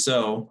 absolutely.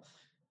 So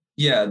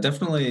yeah,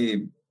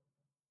 definitely.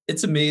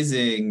 It's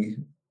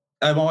amazing.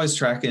 I'm always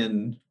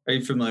tracking. Are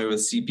you familiar with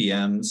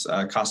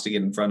CPMs, cost to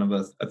get in front of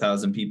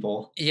 1,000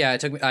 people? Yeah, it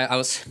took me.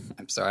 I'm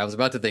sorry. I was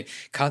about to think.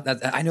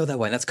 I know that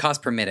one. That's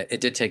cost per minute. It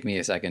did take me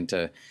a second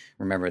to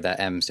remember that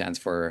M stands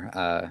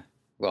for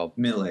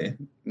milli.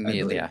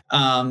 Yeah.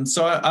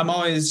 So I'm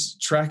always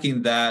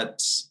tracking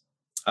that.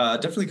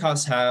 Definitely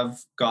costs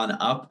have gone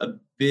up. A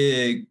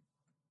big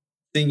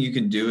thing you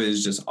can do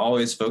is just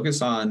always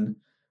focus on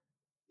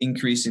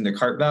increasing the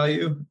cart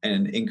value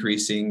and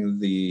increasing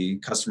the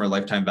customer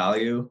lifetime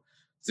value.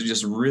 So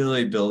just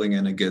really building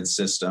in a good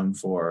system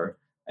for,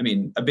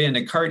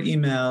 abandoned cart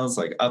emails,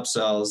 like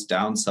upsells,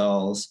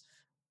 downsells,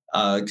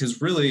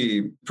 because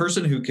really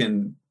person who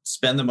can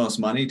spend the most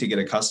money to get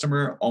a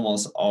customer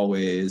almost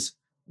always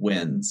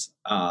wins.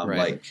 Right.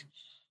 Like,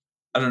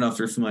 I don't know if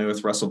you're familiar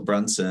with Russell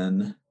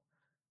Brunson.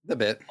 A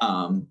bit.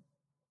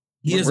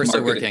 We're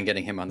still working on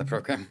getting him on the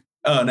program.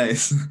 Oh,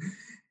 nice.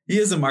 He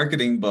has a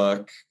marketing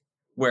book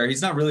where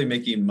he's not really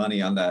making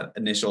money on that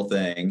initial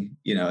thing.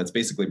 It's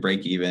basically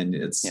break even.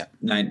 It's Yeah.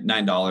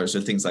 $9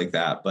 or things like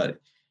that. But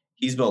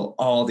he's built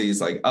all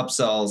these like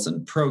upsells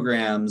and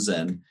programs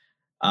and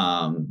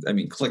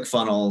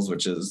ClickFunnels,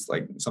 which is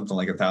like something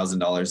like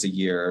 $1,000 a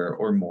year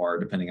or more,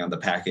 depending on the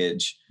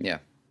package. Yeah.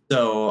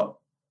 So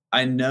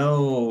I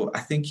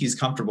think he's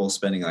comfortable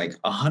spending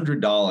like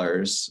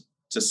 $100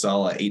 to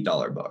sell an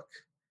 $8 book.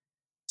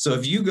 So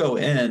if you go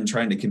in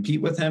trying to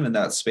compete with him in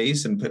that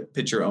space and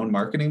pitch your own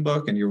marketing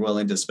book, and you're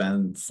willing to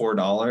spend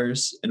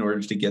 $4 in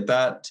order to get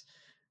that,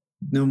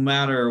 no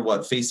matter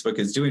what Facebook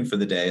is doing for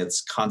the day,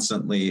 it's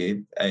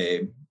constantly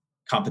a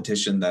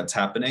competition that's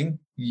happening.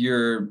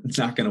 You're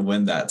not going to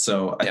win that.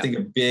 So I think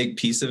a big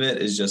piece of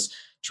it is just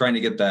trying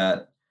to get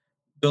that,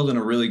 building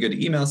a really good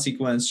email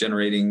sequence,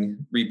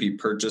 generating repeat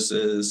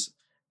purchases,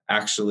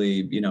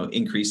 actually,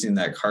 increasing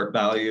that cart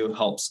value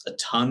helps a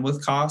ton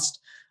with cost.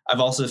 I've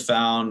also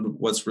found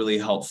what's really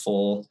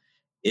helpful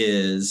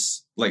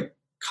is like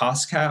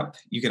cost cap.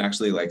 You can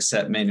actually like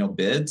set manual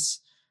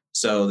bids.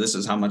 So this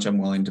is how much I'm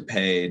willing to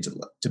pay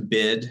to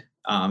bid.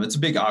 It's a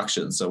big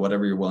auction. So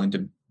whatever you're willing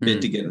to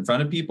bid to get in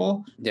front of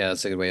people. Yeah,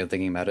 that's a good way of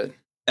thinking about it.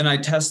 And I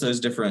test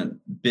those different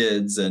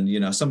bids, and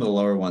some of the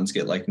lower ones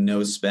get like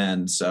no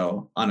spend.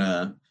 So on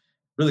a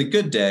really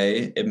good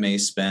day, it may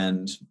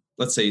spend,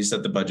 let's say you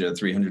set the budget at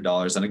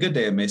 $300. On a good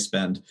day, it may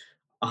spend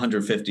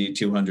 150,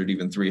 200,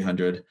 even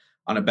 300.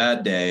 On a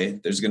bad day,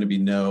 there's going to be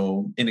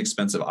no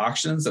inexpensive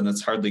auctions, and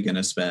it's hardly going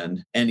to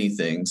spend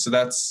anything. So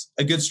that's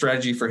a good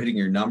strategy for hitting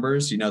your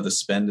numbers. The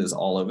spend is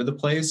all over the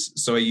place.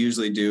 So I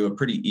usually do a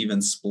pretty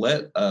even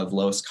split of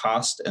lowest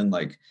cost and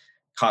like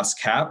cost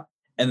cap.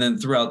 And then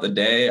throughout the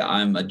day,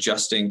 I'm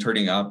adjusting,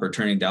 turning up or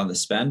turning down the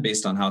spend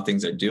based on how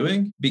things are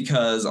doing.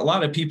 Because a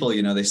lot of people,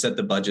 they set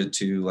the budget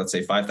to, let's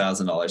say,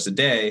 $5,000 a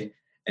day.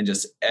 And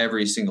just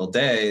every single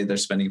day, they're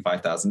spending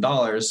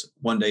 $5,000.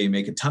 One day you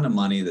make a ton of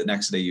money. The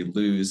next day you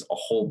lose a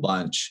whole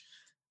bunch.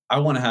 I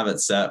want to have it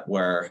set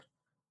where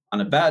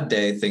on a bad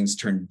day, things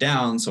turn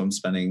down. So I'm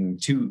spending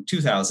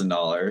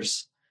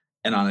 $2,000.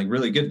 And on a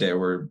really good day,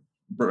 we're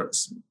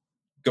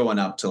going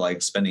up to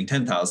like spending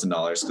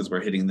 $10,000 because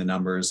we're hitting the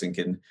numbers and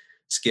can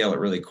scale it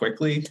really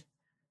quickly.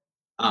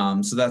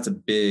 So that's a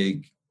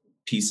big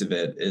piece of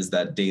it, is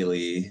that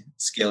daily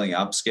scaling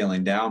up,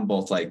 scaling down,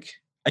 both like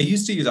I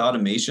used to use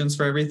automations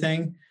for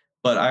everything,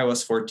 but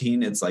iOS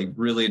 14, it's like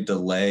really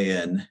delay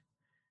in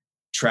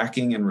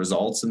tracking and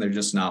results, and they're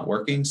just not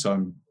working. So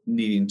I'm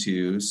needing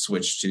to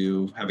switch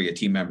to having a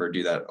team member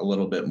do that a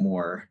little bit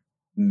more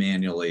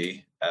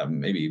manually,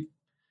 maybe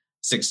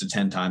 6 to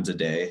 10 times a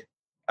day.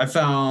 I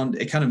found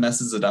it kind of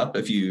messes it up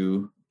if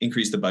you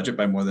increase the budget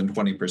by more than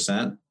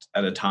 20%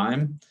 at a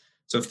time.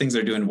 So if things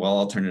are doing well,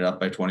 I'll turn it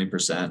up by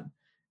 20%. If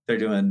they're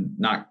doing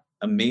not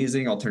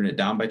amazing, I'll turn it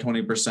down by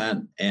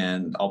 20%,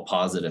 and I'll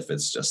pause it if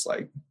it's just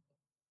like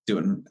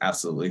doing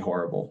absolutely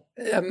horrible.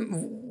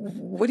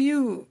 What do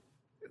you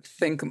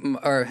think,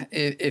 or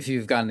if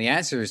you've gotten the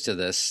answers to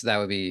this, that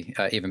would be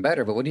even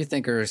better, but what do you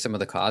think are some of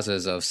the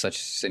causes of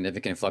such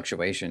significant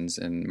fluctuations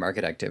in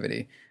market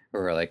activity?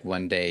 Or like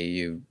one day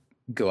you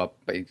go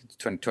up by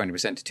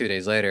 20% to 2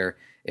 days later,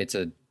 it's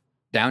a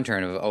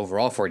downturn of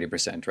overall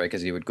 40%, right?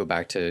 Because you would go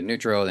back to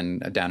neutral and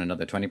down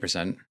another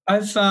 20%.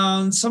 I've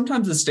found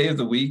sometimes the day of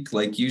the week,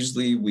 like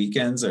usually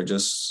weekends are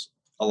just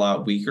a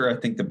lot weaker. I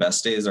think the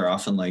best days are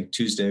often like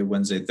Tuesday,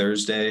 Wednesday,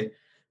 Thursday.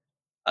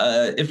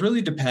 It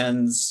really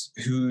depends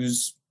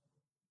who's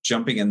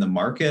jumping in the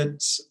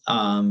market.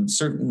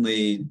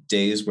 Certainly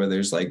days where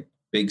there's like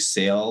big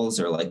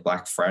sales or like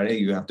Black Friday,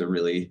 you have to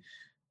really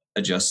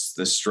adjust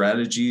the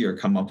strategy or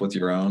come up with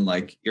your own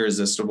like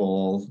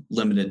irresistible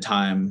limited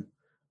time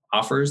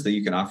offers that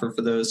you can offer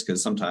for those.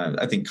 Because sometimes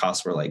I think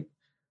costs were like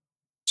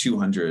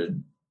 200%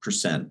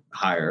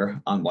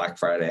 higher on Black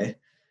Friday.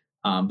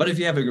 But if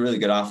you have a really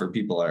good offer,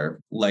 people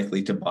are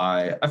likely to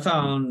buy. I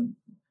found,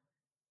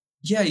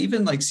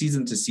 even like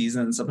season to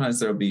season, sometimes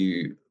there'll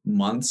be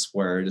months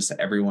where just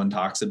everyone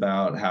talks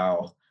about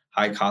how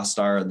high costs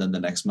are. And then the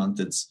next month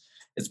it's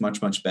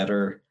much, much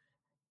better.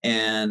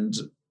 And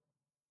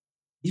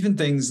even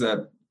things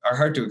that are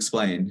hard to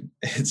explain.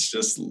 It's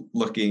just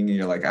looking,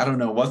 you're like, I don't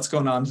know what's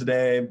going on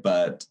today,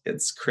 but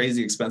it's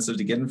crazy expensive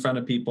to get in front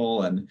of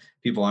people and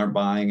people aren't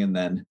buying. And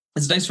then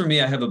it's nice for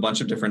me. I have a bunch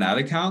of different ad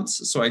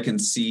accounts, so I can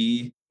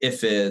see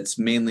if it's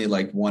mainly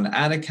like one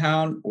ad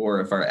account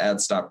or if our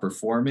ads stop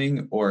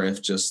performing, or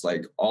if just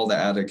like all the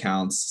ad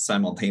accounts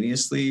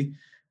simultaneously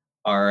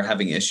are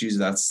having issues.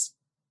 That's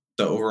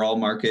the overall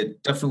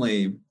market.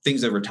 Definitely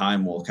things over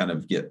time will kind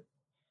of get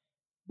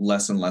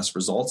less and less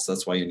results.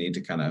 That's why you need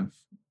to kind of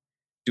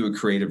do a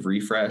creative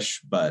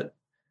refresh. But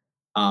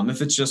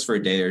if it's just for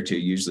a day or two,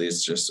 usually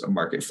it's just a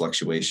market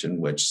fluctuation,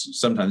 which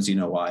sometimes you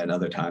know why, and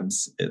other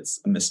times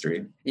it's a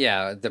mystery.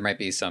 Yeah, there might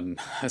be some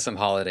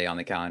holiday on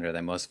the calendar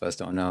that most of us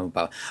don't know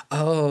about.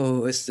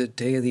 Oh, it's the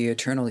day of the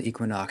eternal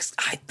equinox.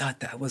 I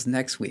thought that was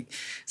next week.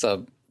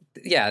 So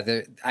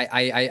yeah,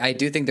 I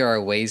do think there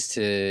are ways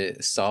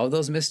to solve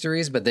those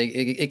mysteries, but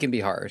it can be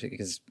hard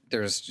because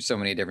there's so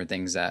many different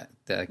things that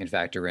can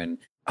factor in.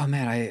 Oh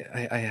man,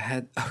 I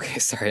had okay.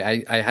 Sorry,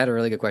 I had a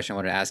really good question I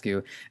wanted to ask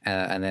you,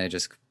 and then it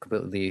just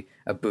completely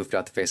boofed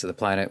off the face of the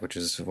planet, which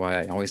is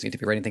why I always need to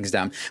be writing things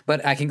down.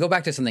 But I can go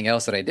back to something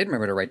else that I did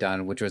remember to write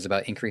down, which was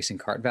about increasing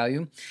cart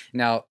value.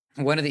 Now,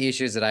 one of the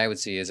issues that I would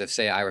see is if,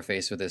 say, I were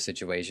faced with this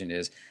situation,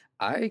 is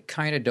I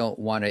kind of don't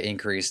want to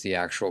increase the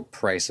actual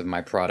price of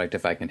my product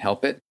if I can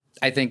help it.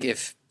 I think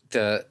if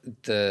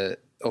the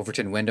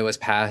Overton window is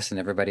passed and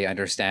everybody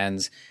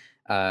understands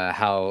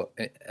how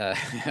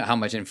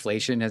much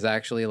inflation has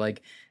actually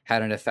like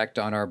had an effect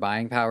on our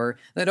buying power,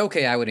 then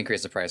okay, I would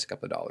increase the price a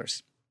couple of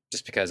dollars.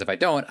 Just because if I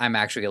don't, I'm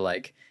actually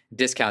like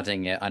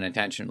discounting it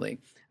unintentionally,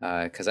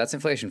 because that's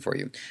inflation for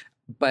you.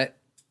 But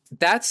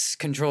that's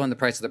controlling the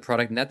price of the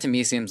product, and that to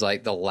me seems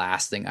like the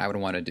last thing I would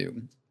want to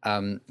do.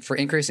 For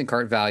increasing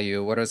cart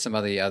value, what are some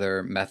of the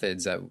other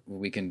methods that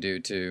we can do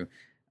to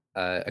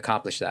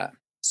accomplish that?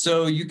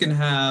 So you can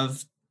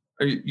have,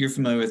 you're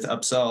familiar with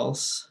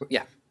upsells?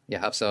 Yeah.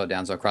 Yeah, upsell,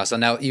 downsell, cross-sell.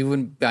 Now, you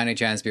wouldn't by any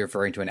chance be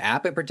referring to an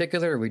app in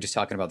particular, or are we just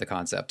talking about the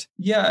concept?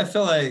 Yeah, I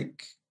feel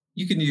like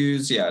you can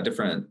use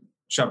different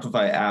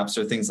Shopify apps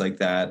or things like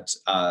that.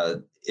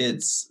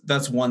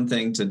 That's one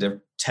thing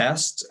to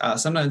test.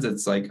 Sometimes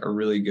it's like a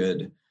really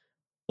good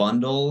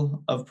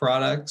bundle of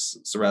products.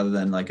 So rather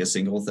than like a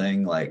single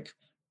thing, like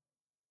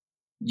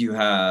you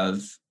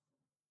have,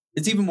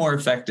 it's even more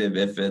effective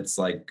if it's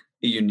like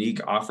a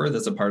unique offer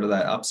that's a part of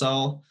that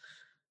upsell.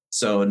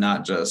 So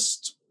not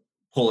just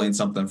pulling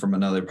something from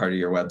another part of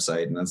your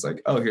website and it's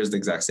like, oh, here's the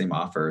exact same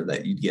offer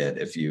that you'd get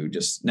if you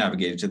just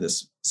navigated to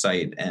this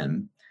site.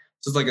 And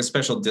so it's like a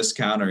special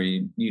discount or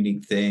a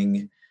unique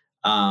thing.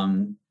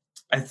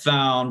 I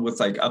found with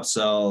like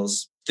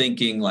upsells,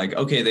 thinking like,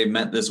 okay, they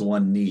met this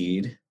one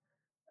need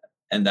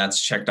and that's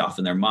checked off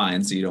in their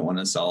mind. So you don't want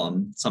to sell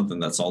them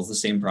something that solves the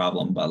same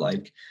problem, but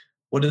like,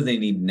 what do they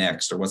need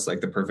next? Or what's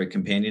like the perfect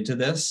companion to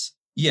this?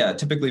 Yeah,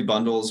 typically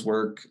bundles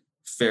work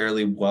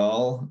fairly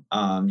well.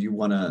 You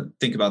want to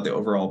think about the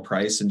overall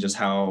price and just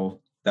how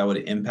that would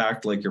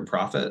impact like your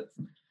profit.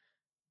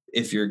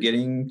 If you're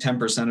getting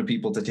 10% of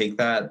people to take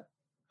that,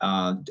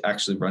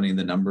 actually running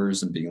the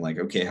numbers and being like,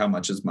 okay, how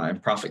much is my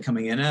profit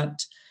coming in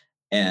at?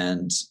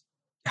 And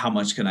how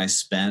much can I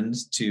spend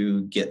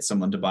to get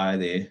someone to buy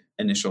the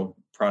initial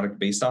product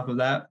based off of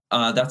that?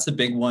 That's a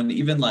big one.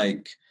 Even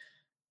like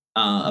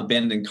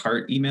abandoned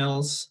cart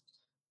emails.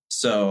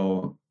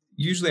 So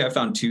usually I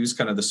found 2 is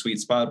kind of the sweet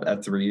spot.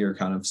 At 3 are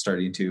kind of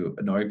starting to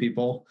annoy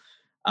people.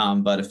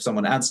 But if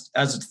someone adds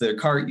it to their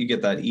cart, you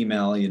get that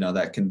email,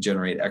 that can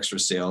generate extra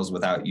sales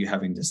without you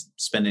having to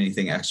spend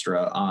anything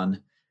extra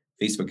on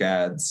Facebook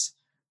ads.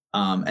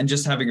 And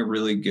just having a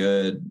really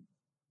good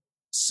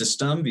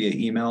system via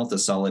email to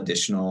sell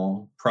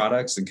additional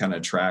products and kind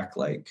of track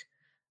like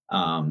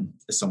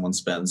if someone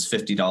spends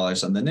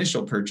 $50 on the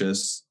initial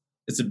purchase,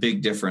 it's a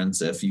big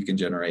difference if you can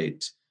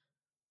generate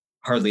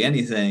hardly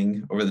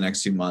anything over the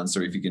next 2 months,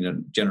 or if you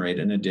can generate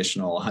an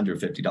additional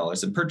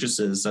 $150 in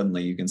purchases,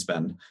 suddenly you can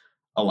spend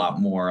a lot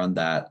more on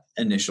that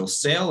initial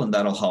sale, and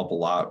that'll help a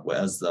lot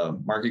as the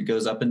market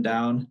goes up and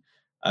down.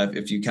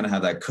 If you kind of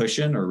have that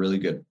cushion or really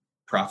good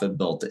profit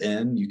built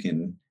in, you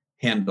can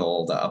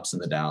handle the ups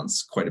and the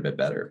downs quite a bit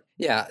better.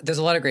 Yeah, there's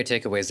a lot of great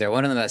takeaways there.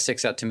 One of them that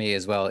sticks out to me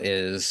as well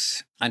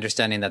is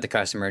understanding that the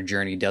customer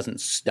journey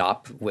doesn't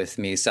stop with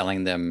me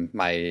selling them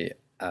my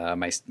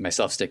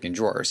self stick in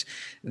drawers.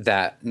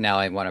 That now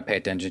I want to pay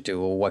attention to,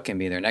 well, what can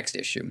be their next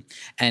issue.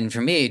 And for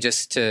me,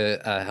 just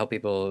to help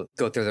people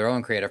go through their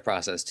own creative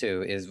process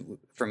too, is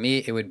for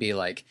me, it would be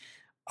like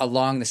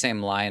along the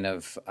same line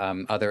of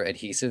other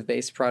adhesive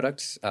based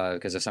products.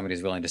 Because if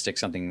somebody's willing to stick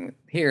something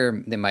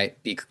here, they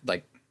might be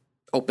like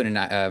open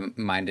and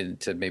minded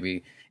to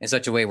maybe in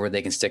such a way where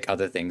they can stick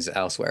other things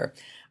elsewhere.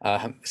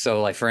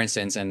 So like for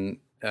instance, and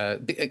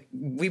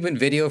we've been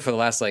video for the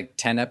last like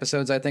 10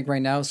 episodes, I think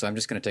right now. So I'm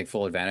just going to take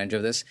full advantage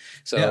of this.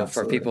 So yeah,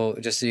 for people,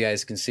 just so you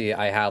guys can see,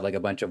 I have like a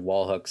bunch of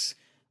wall hooks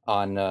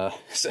on,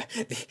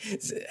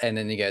 and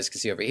then you guys can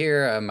see over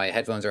here, my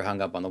headphones are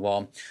hung up on the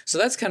wall. So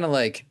that's kind of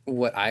like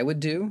what I would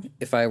do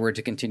if I were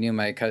to continue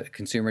my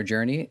consumer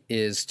journey,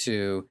 is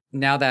to,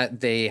 now that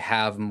they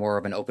have more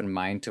of an open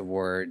mind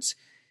towards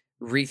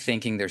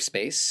rethinking their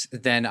space,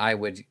 then I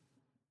would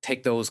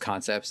take those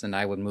concepts and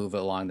I would move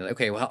along.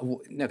 Okay,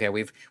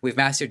 we've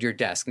mastered your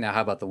desk. Now,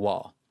 how about the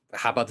wall?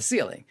 How about the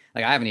ceiling?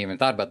 Like, I haven't even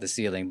thought about the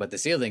ceiling, but the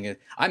ceiling is,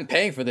 I'm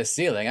paying for this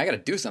ceiling. I got to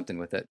do something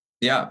with it.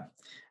 Yeah.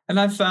 And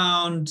I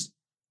found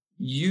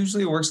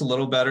usually it works a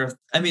little better.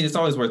 I mean, it's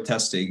always worth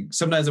testing.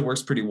 Sometimes it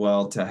works pretty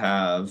well to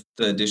have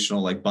the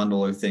additional like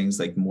bundle or things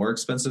like more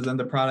expensive than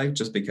the product,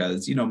 just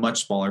because,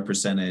 much smaller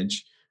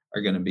percentage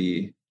are going to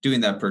be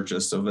doing that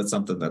purchase. So if it's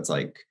something that's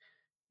like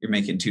you're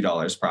making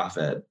 $2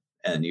 profit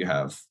and you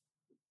have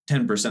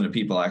 10% of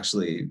people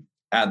actually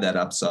add that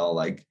upsell,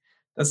 like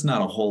that's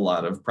not a whole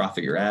lot of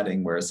profit you're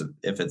adding. Whereas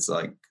if it's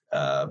like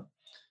a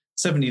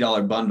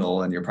 $70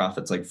 bundle and your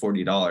profit's like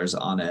 $40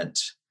 on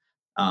it,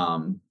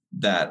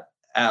 that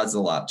adds a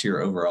lot to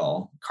your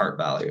overall cart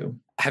value.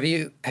 Have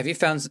you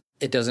found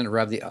it doesn't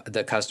rub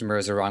the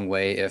customers the wrong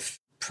way if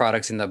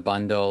products in the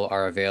bundle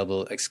are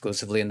available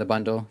exclusively in the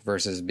bundle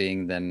versus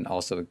being then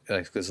also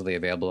exclusively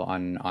available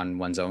on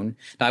one's own.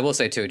 Now, I will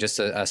say too, just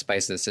to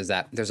spice this, is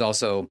that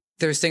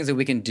there's things that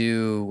we can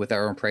do with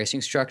our own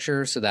pricing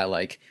structure so that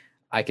like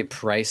I could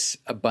price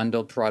a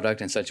bundled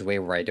product in such a way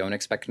where I don't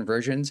expect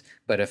conversions.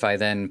 But if I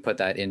then put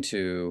that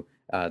into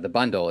the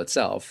bundle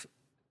itself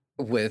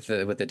with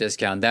the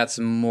discount, that's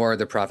more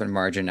the profit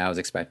margin I was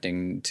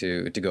expecting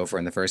to go for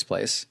in the first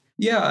place.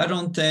 Yeah, I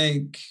don't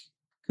think,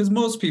 because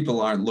most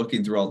people aren't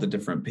looking through all the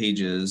different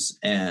pages.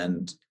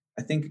 And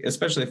I think,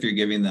 especially if you're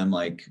giving them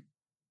like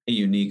a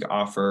unique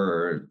offer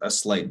or a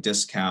slight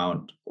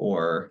discount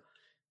or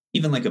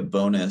even like a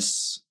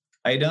bonus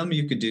item,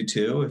 you could do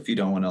too. If you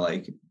don't want to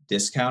like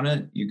discount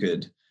it, you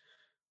could,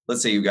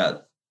 let's say you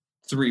got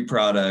 3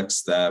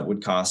 products that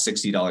would cost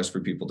 $60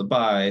 for people to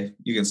buy.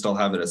 You can still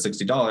have it at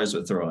 $60,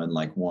 but throw in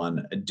like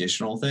one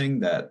additional thing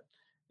that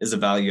is a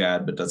value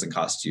add, but doesn't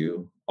cost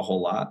you a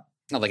whole lot.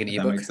 Not like an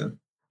ebook.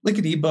 Like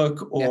an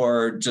ebook,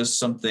 or just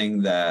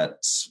something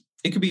that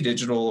it could be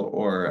digital,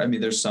 or I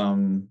mean, there's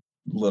some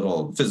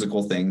little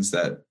physical things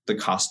that the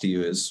cost to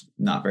you is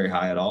not very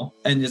high at all.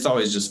 And it's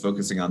always just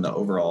focusing on the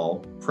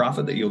overall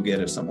profit that you'll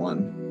get if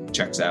someone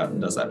checks out and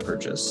does that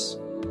purchase.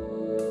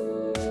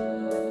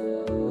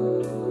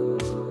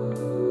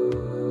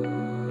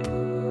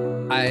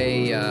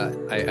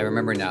 I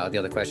remember now the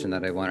other question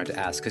that I wanted to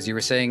ask, because you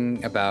were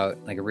saying about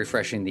like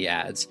refreshing the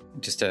ads,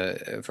 just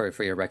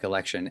for your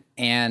recollection.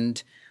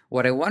 And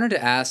what I wanted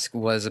to ask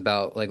was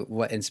about like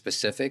what in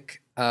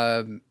specific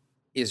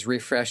is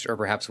refreshed, or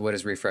perhaps what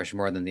is refreshed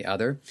more than the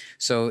other.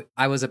 So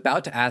I was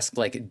about to ask,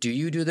 like, do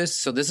you do this?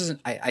 So this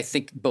isn't, I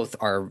think both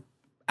are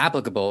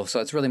applicable. So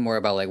it's really more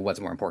about like what's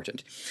more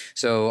important.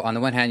 So on the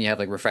one hand, you have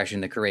like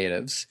refreshing the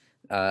creatives,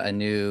 a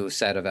new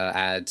set of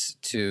ads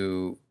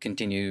to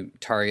continue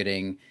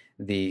targeting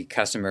the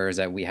customers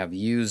that we have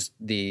used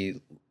the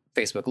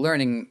Facebook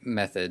learning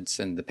methods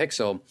and the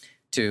Pixel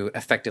to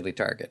effectively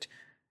target.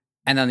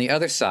 And on the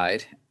other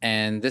side,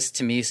 and this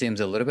to me seems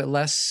a little bit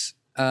less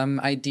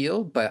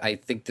ideal, but I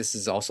think this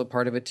is also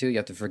part of it too. You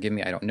have to forgive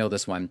me, I don't know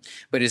this one,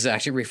 but it's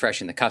actually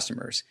refreshing the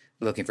customers,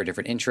 looking for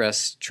different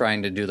interests,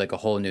 trying to do like a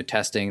whole new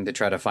testing to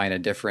try to find a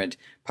different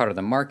part of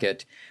the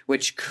market,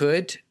 which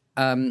could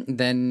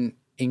then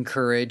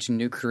encourage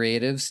new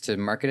creatives to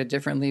market it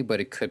differently, but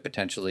it could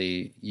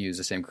potentially use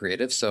the same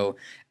creative. So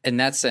in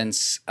that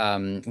sense, how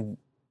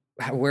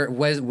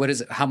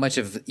much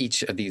of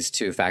each of these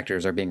two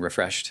factors are being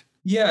refreshed?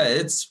 Yeah,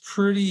 it's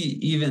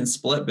pretty even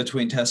split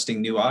between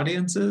testing new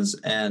audiences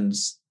and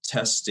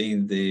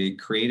testing the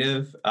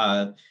creative.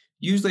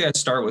 Usually I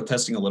start with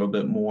testing a little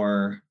bit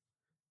more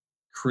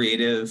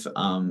creative.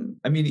 I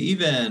mean,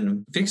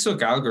 even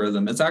Facebook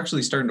algorithm, it's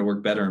actually starting to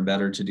work better and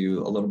better to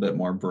do a little bit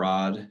more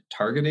broad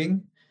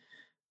targeting.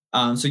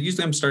 So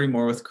usually I'm starting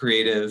more with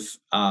creative.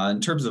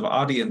 In terms of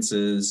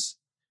audiences,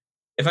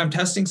 if I'm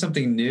testing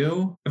something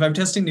new, if I'm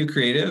testing new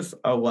creative,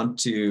 I want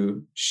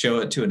to show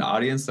it to an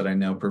audience that I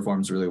know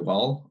performs really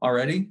well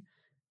already.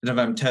 And if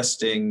I'm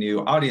testing new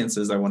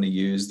audiences, I want to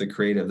use the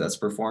creative that's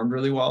performed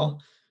really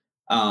well.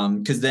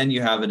 Because then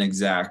you have an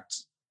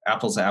exact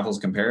apples to apples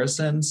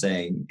comparison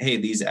saying, hey,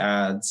 these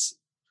ads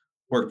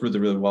worked really,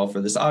 really well for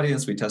this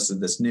audience. We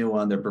tested this new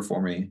one. They're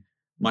performing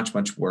much,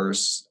 much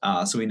worse.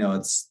 So we know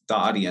it's the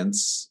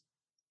audience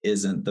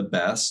isn't the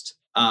best.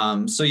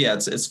 So yeah,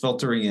 it's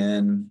filtering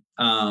in.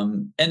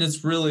 And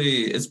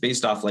it's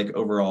based off like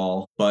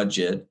overall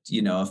budget.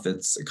 You know, if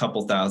it's a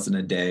couple thousand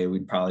a day,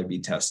 we'd probably be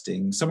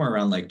testing somewhere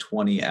around like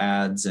 20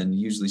 ads, and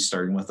usually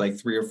starting with like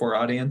 3 or 4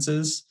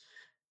 audiences.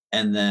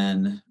 And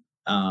then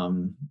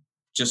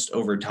just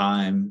over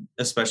time,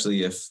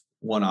 especially if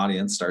one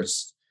audience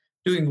starts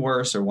doing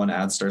worse or one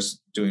ad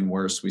starts doing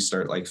worse, we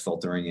start like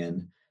filtering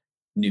in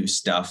new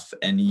stuff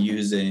and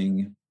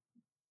using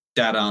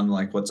data on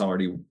like what's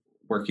already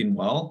working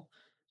well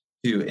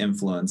to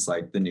influence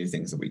like the new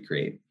things that we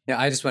create. Yeah,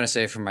 I just want to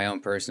say from my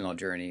own personal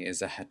journey is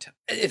that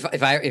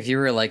if you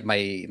were like my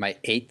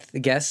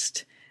 8th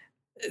guest,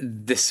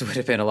 this would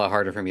have been a lot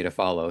harder for me to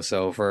follow.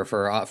 So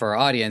for our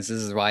audience,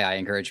 this is why I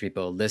encourage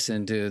people,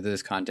 listen to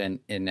this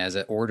content in as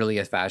orderly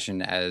a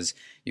fashion as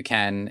you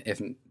can,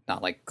 if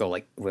not like go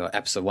like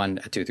episode 1,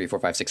 2, 3, 4,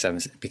 5, 6, 7,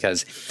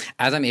 because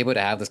as I'm able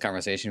to have this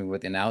conversation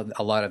with you now,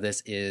 a lot of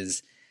this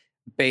is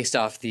based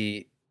off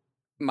the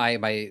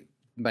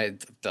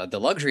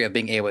luxury of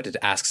being able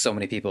to ask so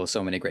many people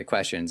so many great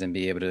questions and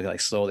be able to like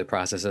slowly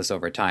process this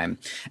over time.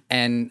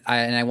 And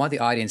I want the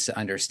audience to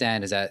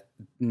understand is that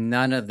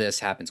none of this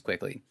happens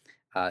quickly.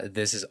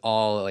 This is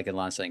all like a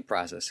launch selling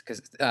process.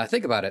 Because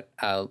think about it,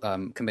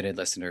 committed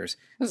listeners.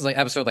 This is like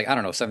episode like, I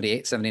don't know,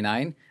 78,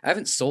 79. I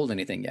haven't sold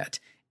anything yet.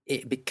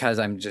 Because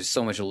I'm just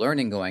so much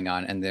learning going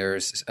on, and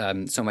there's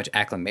so much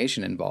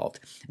acclimation involved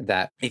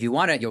that if you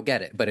want it, you'll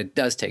get it, but it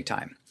does take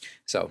time.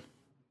 So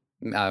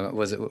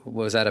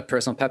was that a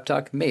personal pep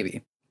talk?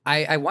 Maybe.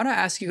 I want to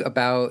ask you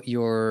about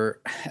your,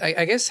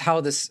 I guess,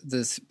 how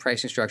this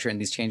pricing structure and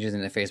these changes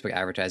in the Facebook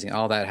advertising,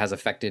 all that has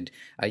affected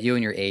you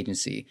and your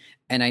agency.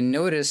 And I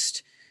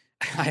noticed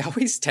I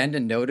always tend to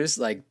notice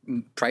like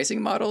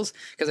pricing models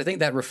because I think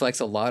that reflects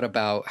a lot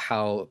about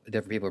how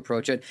different people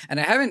approach it. And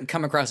I haven't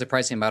come across a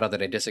pricing model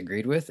that I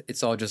disagreed with.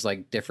 It's all just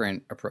like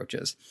different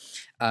approaches.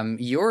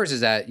 Yours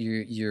is that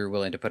you're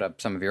willing to put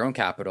up some of your own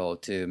capital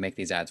to make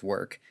these ads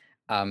work,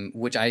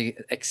 which I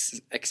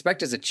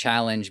expect is a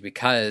challenge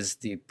because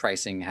the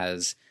pricing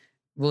has,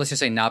 well, let's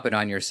just say not been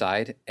on your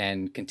side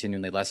and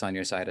continually less on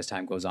your side as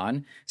time goes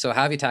on. So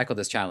how have you tackled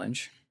this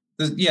challenge?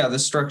 The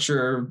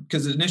structure,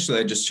 because initially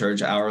I just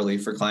charge hourly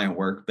for client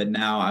work, but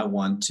now I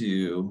want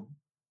to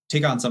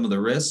take on some of the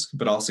risk,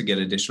 but also get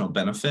additional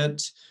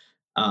benefit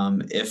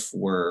if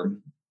we're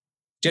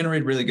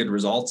generate really good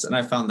results. And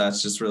I found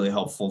that's just really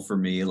helpful for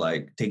me,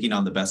 like taking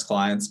on the best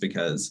clients,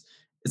 because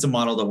it's a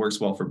model that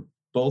works well for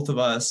both of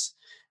us.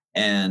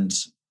 And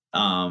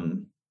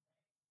um,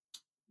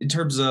 in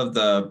terms of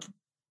the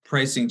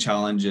pricing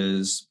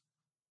challenges,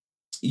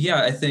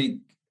 yeah, I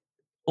think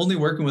only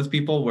working with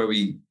people where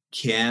we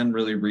can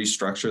really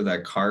restructure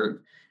that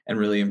cart and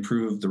really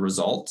improve the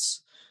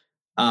results.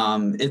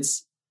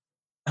 It's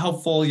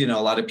helpful. You know,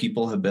 a lot of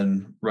people have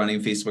been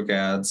running Facebook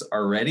ads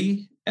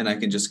already, and I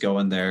can just go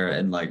in there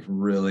and like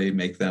really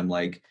make them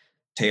like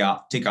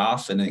take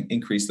off and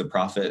increase the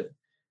profit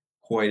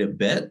quite a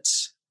bit.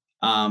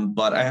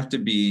 But I have to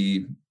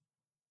be,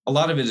 a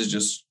lot of it is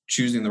just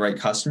choosing the right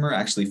customer,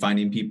 actually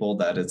finding people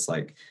that it's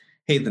like,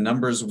 hey, the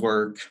numbers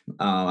work.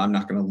 I'm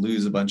not going to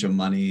lose a bunch of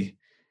money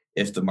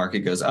if the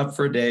market goes up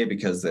for a day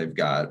because they've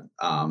got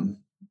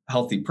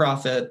healthy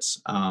profits.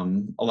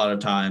 A lot of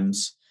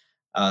times,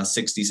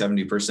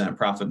 60-70%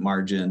 profit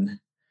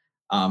margin.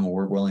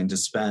 We're willing to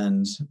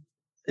spend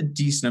a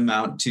decent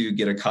amount to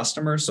get a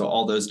customer. So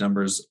all those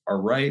numbers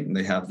are right and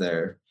they have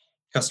their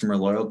customer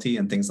loyalty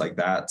and things like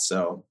that.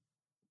 So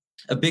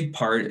a big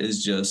part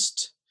is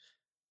just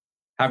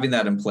having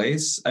that in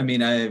place. I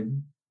mean,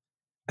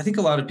 I think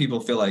a lot of people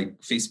feel like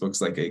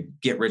Facebook's like a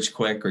get rich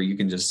quick, or you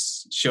can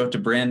just show it to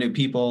brand new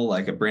people,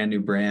 like a brand new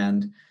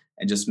brand,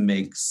 and just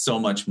make so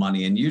much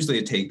money. And usually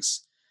it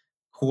takes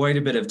quite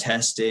a bit of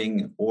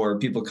testing, or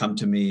people come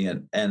to me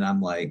and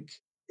I'm like,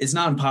 it's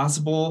not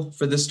impossible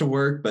for this to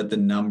work, but the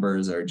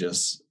numbers are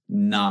just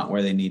not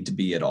where they need to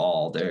be at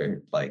all.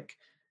 They're like,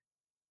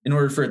 in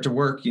order for it to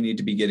work, you need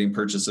to be getting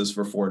purchases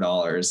for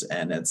 $4.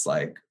 And it's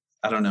like,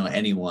 I don't know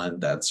anyone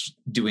that's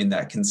doing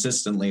that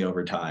consistently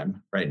over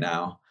time right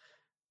now.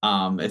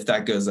 If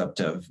that goes up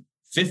to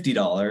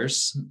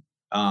 $50,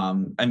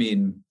 I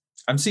mean,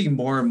 I'm seeing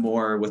more and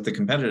more with the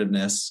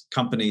competitiveness,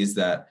 companies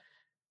that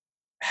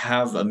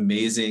have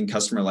amazing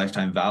customer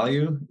lifetime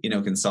value, you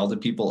know, can sell to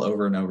people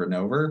over and over and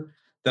over,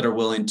 that are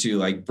willing to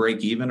like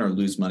break even or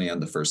lose money on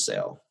the first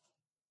sale.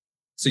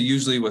 So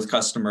usually with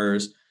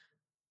customers,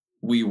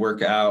 we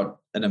work out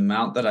an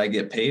amount that I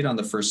get paid on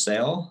the first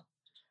sale.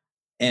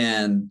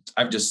 And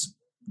I've just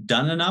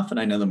done enough and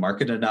I know the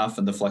market enough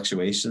and the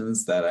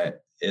fluctuations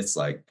that it's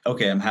like,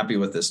 okay, I'm happy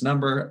with this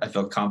number. I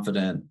feel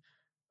confident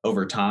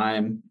over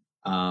time.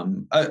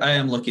 I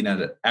am looking at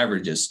it,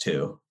 averages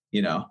too.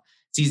 You know,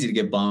 it's easy to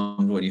get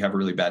bummed when you have a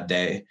really bad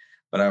day,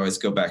 but I always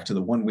go back to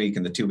the 1 week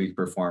and the 2 week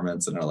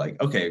performance and are like,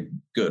 okay,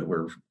 good.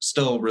 We're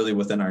still really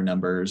within our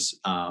numbers.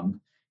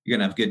 You're going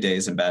to have good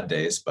days and bad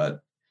days,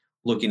 but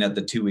looking at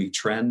the 2 week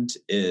trend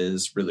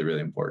is really,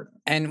 really important.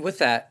 And with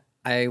that,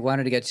 I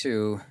wanted to get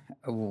to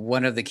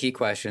one of the key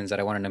questions that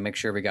I wanted to make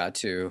sure we got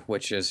to,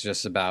 which is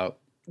just about,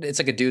 it's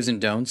like a do's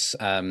and don'ts.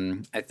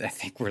 I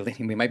think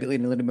we might be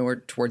leaning a little bit more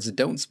towards the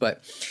don'ts,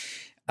 but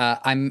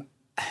I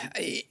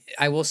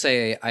will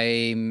say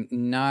I'm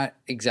not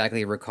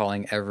exactly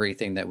recalling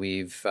everything that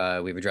we've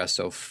addressed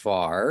so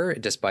far,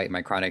 despite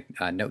my chronic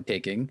note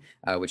taking,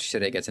 which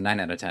today gets a 9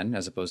 out of 10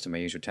 as opposed to my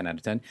usual 10 out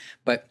of 10.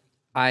 But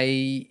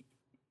the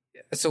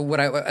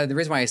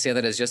reason why I say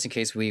that is just in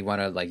case we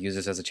want to like use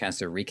this as a chance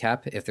to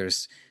recap. If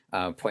there's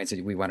points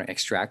that we want to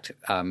extract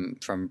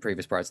from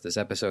previous parts of this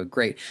episode,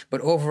 great. But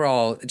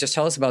overall, just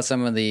tell us about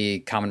some of the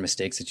common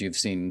mistakes that you've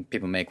seen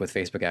people make with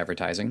Facebook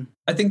advertising.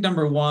 I think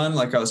number one,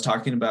 like I was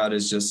talking about,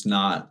 is just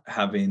not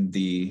having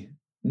the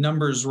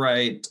numbers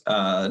right.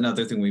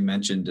 Another thing we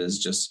mentioned is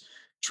just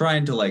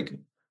trying to like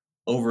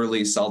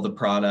overly sell the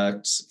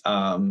product.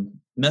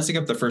 Messing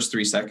up the first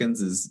 3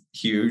 seconds is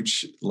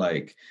huge.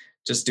 Like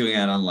just doing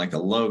it on like a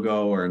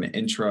logo or an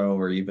intro,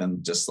 or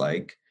even just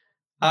like,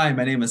 hi,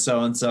 my name is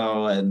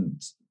so-and-so.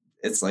 And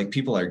it's like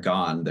people are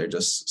gone. They're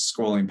just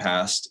scrolling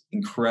past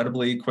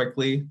incredibly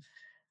quickly.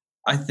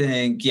 I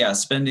think, yeah,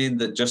 spending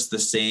just the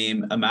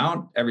same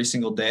amount every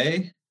single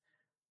day,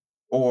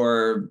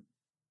 or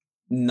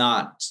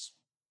not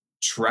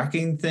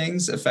tracking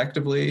things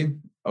effectively,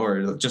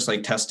 or just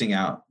like testing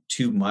out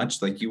too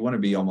much. Like you want to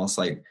be almost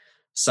like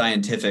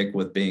scientific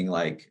with being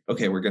like,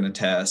 okay, we're going to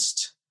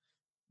test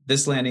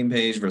this landing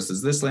page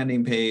versus this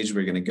landing page.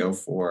 We're going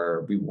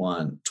to we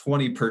want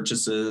 20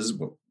 purchases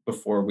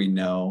before we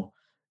know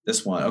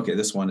this one. Okay,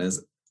 this one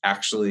is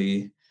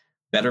actually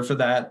better for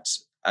that.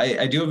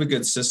 I do have a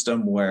good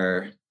system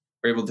where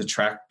we're able to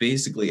track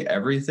basically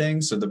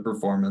everything. So the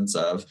performance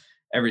of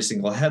every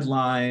single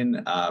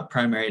headline,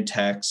 primary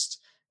text,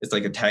 it's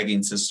like a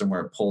tagging system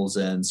where it pulls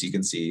in so you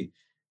can see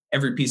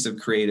every piece of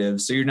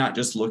creative. So you're not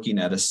just looking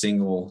at a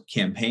single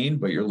campaign,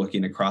 but you're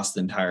looking across the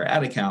entire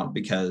ad account,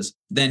 because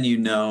then you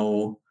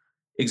know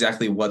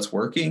exactly what's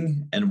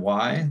working and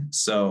why.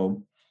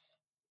 So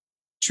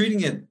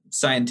treating it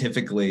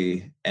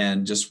scientifically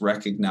and just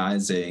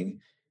recognizing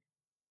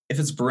if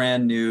it's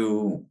brand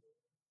new,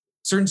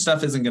 certain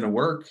stuff isn't going to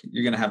work.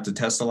 You're going to have to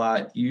test a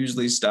lot.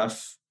 Usually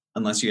stuff,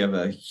 unless you have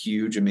a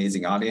huge,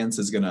 amazing audience,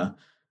 is going to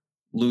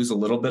lose a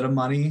little bit of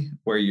money,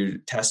 where you're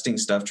testing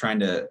stuff, trying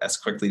to, as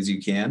quickly as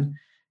you can,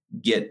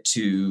 get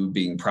to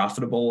being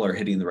profitable or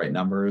hitting the right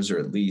numbers, or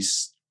at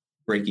least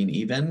breaking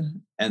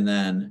even. And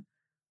then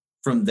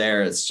from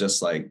there, it's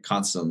just like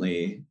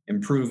constantly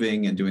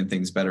improving and doing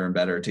things better and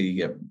better till you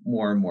get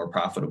more and more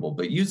profitable.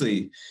 But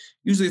usually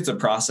it's a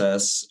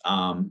process.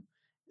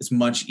 It's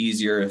much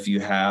easier if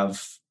you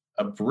have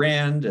a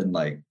brand and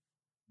like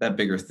that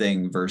bigger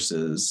thing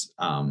versus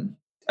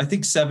I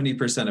think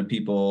 70% of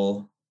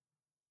people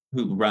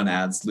who run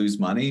ads lose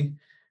money,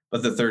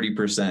 but the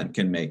 30%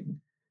 can make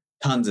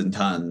tons and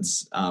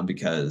tons,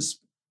 because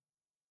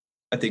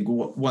I think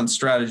one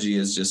strategy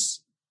is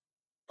just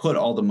put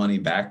all the money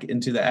back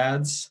into the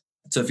ads.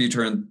 So if you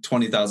turn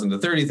 20,000 to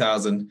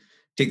 30,000,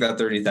 take that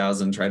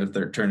 30,000, try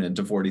to turn it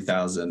into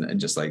 40,000, and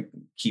just like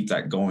keep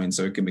that going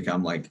so it can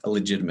become like a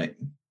legitimate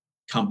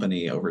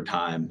company over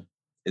time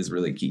is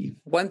really key.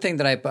 One thing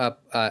that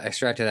I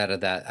extracted out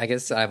of that, I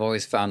guess I've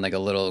always found like a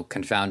little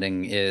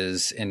confounding,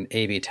 is in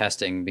A/B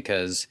testing,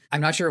 because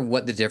I'm not sure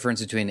what the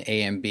difference between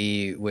A and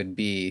B would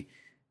be.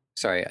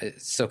 Sorry,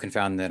 it's so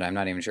confounding that I'm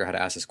not even sure how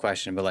to ask this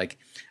question. But like,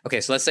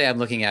 okay, so let's say I'm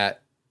looking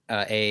at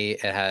A,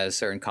 it has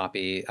certain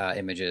copy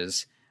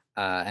images,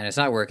 and it's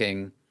not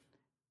working.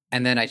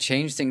 And then I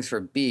change things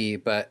for B,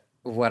 but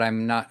what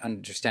I'm not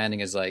understanding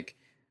is like,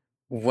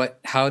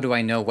 how do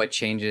I know what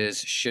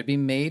changes should be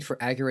made for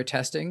accurate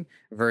testing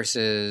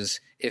versus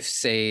if,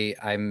 say,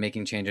 I'm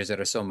making changes that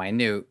are so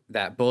minute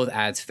that both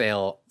ads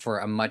fail for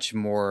a much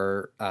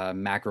more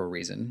macro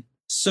reason?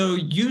 So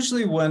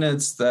usually when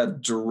it's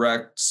that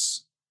direct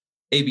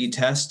A/B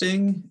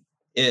testing,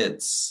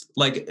 it's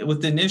like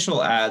with the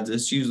initial ads,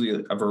 it's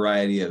usually a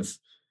variety of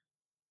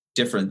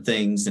different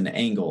things and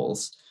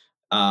angles.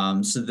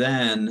 So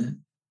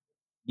then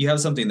you have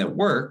something that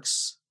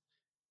works.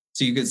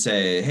 So you could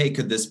say, hey,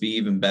 could this be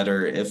even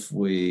better if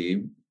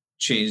we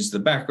change the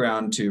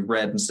background to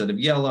red instead of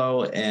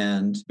yellow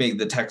and make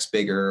the text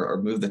bigger,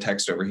 or move the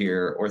text over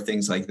here, or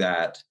things like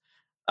that.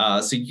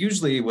 So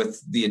usually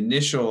with the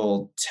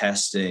initial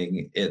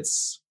testing,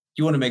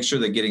 you want to make sure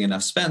they're getting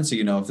enough spend so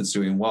you know if it's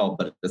doing well,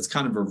 but it's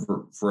kind of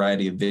a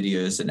variety of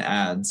videos and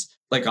ads,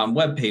 like on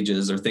web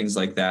pages or things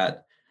like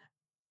that.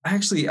 I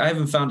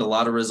haven't found a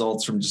lot of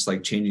results from just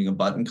like changing a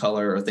button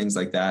color or things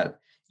like that.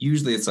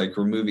 Usually it's like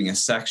removing a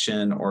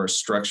section or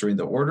structuring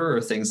the order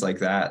or things like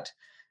that.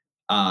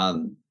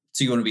 So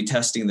you want to be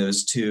testing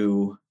those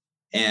two.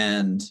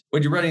 And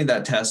when you're running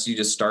that test, you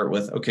just start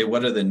with, okay,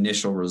 what are the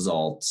initial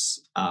results?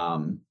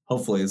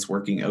 Hopefully it's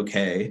working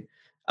okay.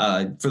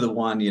 For the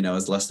one,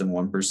 is less than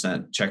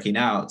 1% checking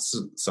out.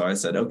 So I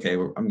said, okay,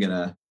 I'm going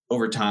to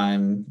over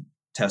time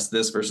test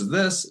this versus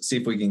this, see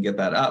if we can get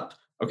that up.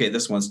 Okay,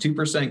 this one's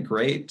 2%,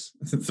 great.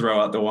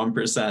 Throw out the 1%.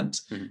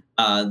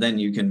 Mm-hmm. Then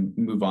you can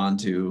move on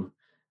to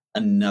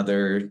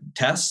another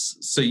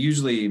test. So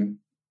usually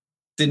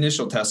the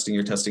initial testing,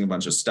 you're testing a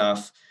bunch of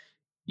stuff.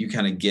 You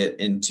kind of get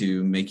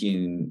into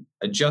making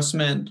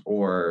adjustment,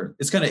 or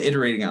it's kind of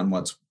iterating on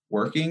what's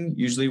working,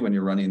 usually when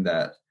you're running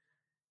that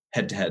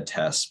head-to-head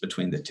test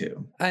between the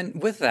two.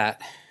 And with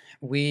that,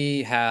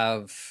 we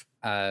have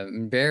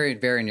very,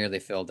 very nearly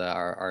filled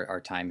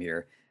our time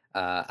here.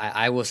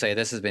 I will say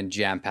this has been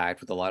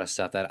jam-packed with a lot of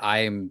stuff that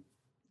I'm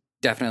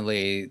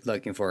definitely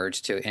looking forward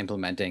to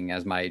implementing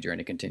as my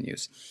journey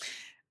continues.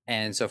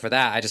 And so for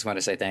that, I just want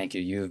to say thank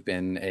you. You've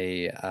been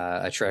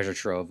a treasure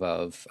trove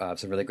of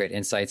some really great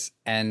insights.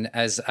 And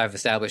as I've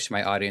established to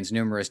my audience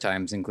numerous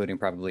times, including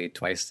probably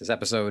twice this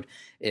episode,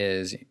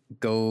 is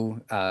go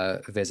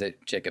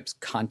visit Jacob's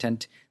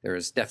content.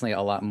 There's definitely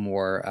a lot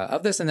more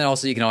of this. And then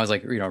also you can always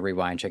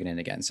rewind, check it in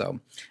again. So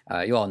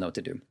you all know what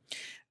to do.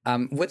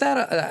 With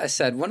that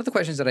said, one of the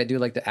questions that I do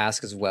like to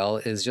ask as well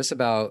is just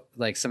about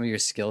like some of your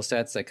skill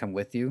sets that come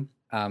with you.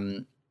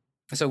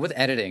 So with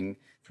editing,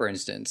 for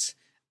instance,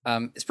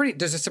 there's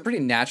just a pretty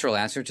natural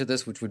answer to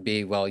this, which would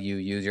be, well, you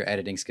use your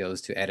editing skills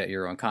to edit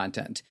your own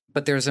content.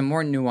 But there's a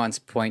more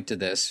nuanced point to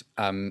this,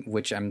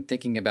 which I'm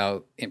thinking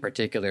about in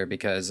particular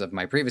because of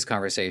my previous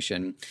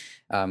conversation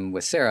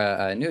with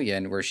Sarah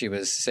Nguyen, where she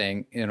was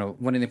saying,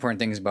 one of the important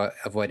things about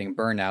avoiding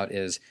burnout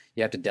is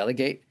you have to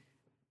delegate,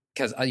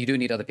 because you do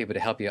need other people to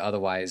help you.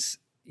 Otherwise,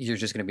 you're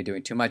just going to be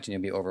doing too much and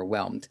you'll be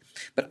overwhelmed.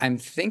 But I'm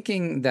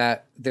thinking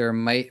that there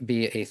might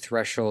be a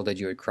threshold that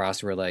you would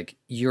cross where like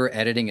your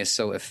editing is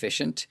so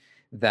efficient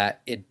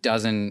that it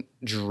doesn't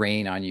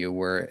drain on you,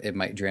 where it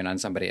might drain on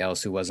somebody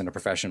else who wasn't a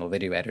professional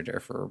video editor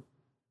for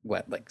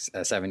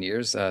 7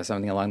 years,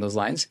 something along those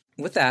lines.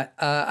 With that,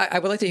 I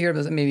would like to hear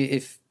maybe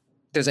if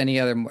there's any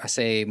other,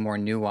 say, more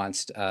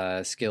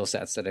nuanced skill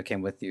sets that have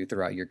came with you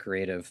throughout your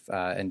creative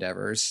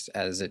endeavors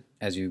as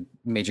you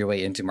made your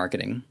way into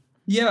marketing.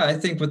 Yeah, I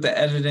think with the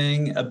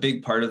editing, a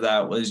big part of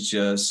that was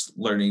just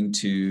learning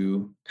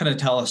to kind of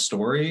tell a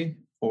story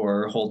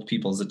or hold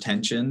people's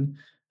attention.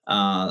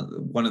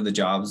 One of the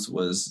jobs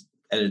was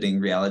editing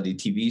reality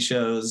TV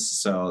shows.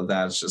 So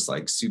that's just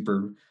like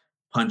super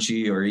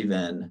punchy, or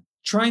even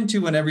trying to,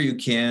 whenever you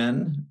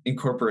can,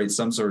 incorporate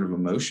some sort of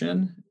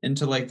emotion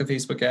into like the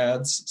Facebook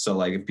ads. So,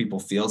 like, if people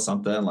feel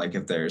something, like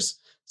if there's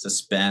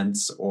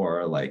suspense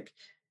or like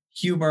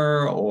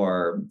humor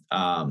or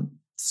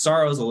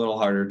sorrow is a little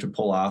harder to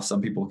pull off. Some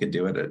people could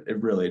do it.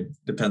 It really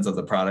depends on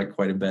the product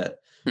quite a bit.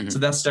 Mm-hmm. So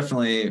that's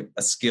definitely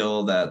a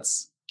skill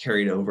that's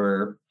carried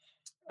over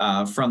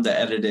from the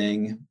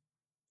editing. I'm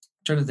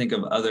trying to think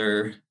of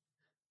other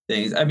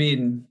things. I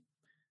mean,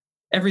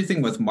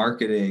 everything with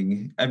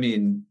marketing. I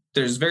mean,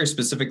 there's very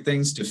specific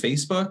things to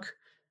Facebook,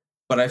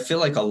 but I feel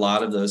like a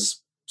lot of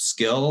those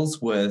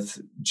skills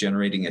with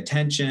generating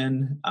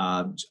attention,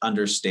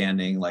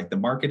 understanding like the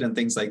market and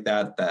things like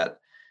that,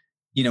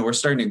 we're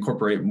starting to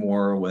incorporate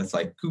more with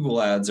like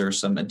Google Ads or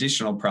some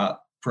additional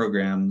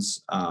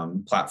programs,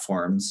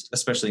 platforms,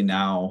 especially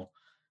now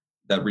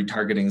that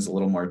retargeting is a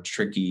little more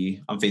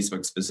tricky on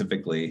Facebook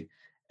specifically.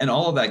 And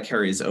all of that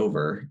carries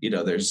over.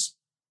 There's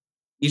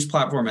each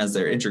platform has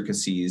their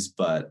intricacies,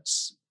 but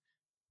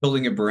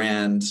building a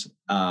brand,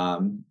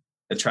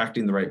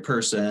 attracting the right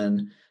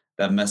person,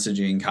 that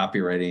messaging,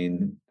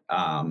 copywriting,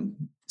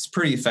 it's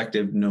pretty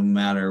effective no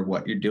matter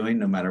what you're doing,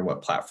 no matter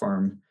what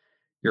platform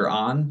you're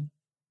on.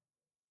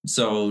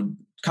 So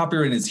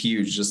copywriting is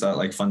huge, just that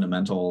like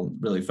fundamental,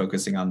 really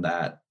focusing on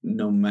that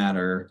no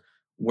matter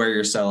where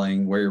you're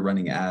selling, where you're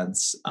running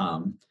ads.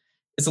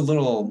 It's a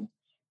little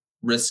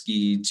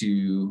risky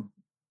to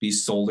be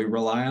solely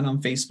reliant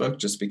on Facebook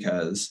just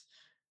because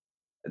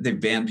they've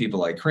banned people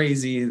like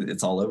crazy.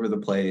 It's all over the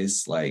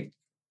place. Like,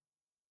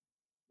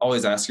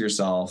 always ask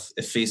yourself,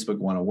 if Facebook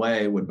went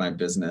away, would my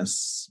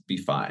business be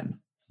fine?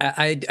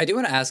 I do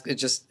want to ask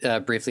just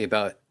briefly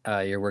about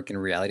your work in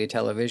reality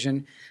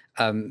television,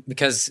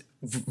 because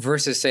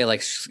versus say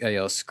like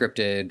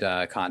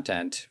scripted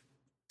content,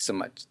 so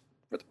much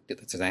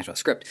there's an actual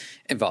script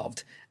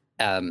involved.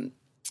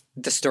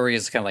 The story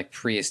is kind of like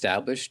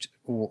pre-established.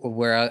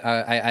 Where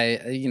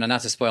I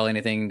not to spoil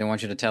anything, don't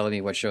want you to tell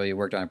me what show you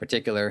worked on in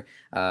particular,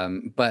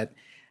 but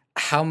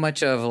how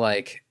much of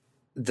like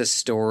the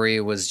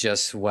story was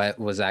just what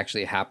was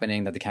actually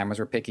happening that the cameras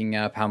were picking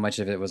up? How much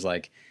of it was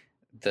like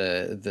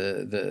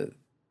the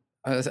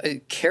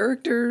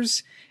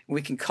characters?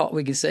 We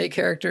can say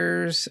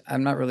characters.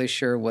 I'm not really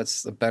sure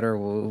what's the better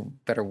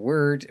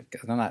word.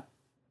 I'm not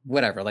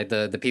whatever, like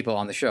the people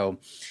on the show,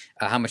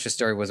 how much the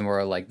story was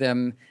more like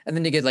them. And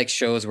then you get like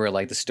shows where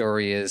like the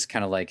story is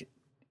kind of like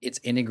it's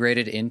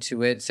integrated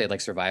into it, say like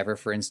Survivor,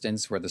 for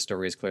instance, where the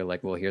story is clear,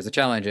 like, well, here's the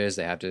challenges,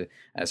 they have to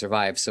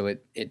survive. So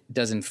it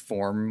does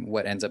inform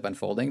what ends up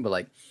unfolding. But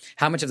like,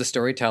 how much of the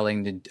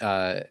storytelling did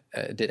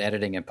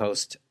editing and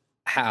post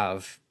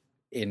have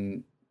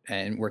in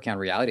and working on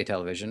reality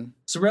television?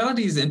 So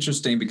reality is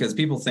interesting because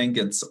people think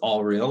it's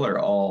all real or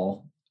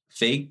all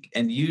fake.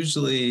 And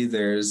usually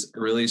there's a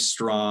really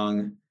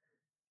strong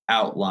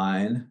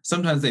outline.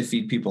 Sometimes they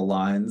feed people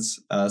lines.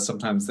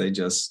 Sometimes they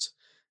just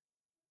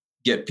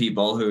get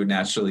people who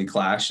naturally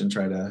clash and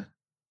try to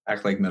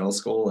act like middle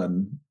school,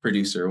 and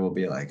producer will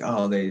be like,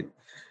 oh, they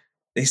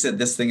said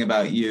this thing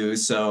about you.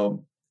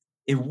 So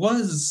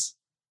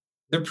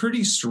they're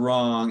pretty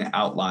strong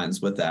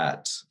outlines with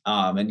that.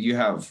 And you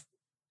have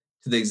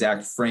to the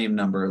exact frame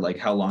number, like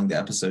how long the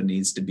episode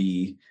needs to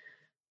be.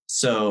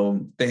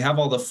 So they have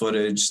all the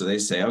footage. So they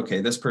say, okay,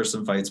 this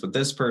person fights with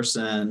this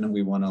person.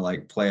 We want to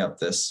like play up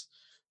this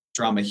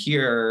drama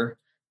here.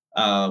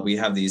 We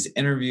have these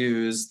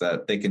interviews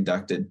that they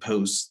conducted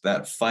post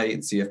that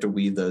fight. So you have to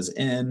weave those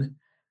in.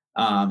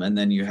 And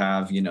then you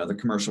have, the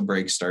commercial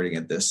break starting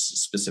at this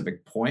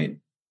specific point.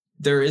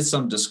 There is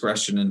some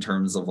discretion in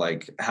terms of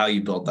like how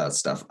you build that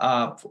stuff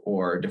up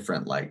or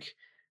different like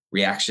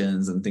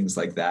reactions and things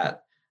like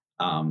that.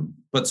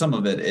 But some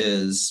of it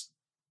is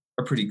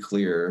a pretty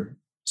clear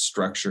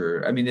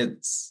structure. I mean,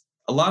 it's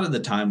a lot of the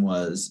time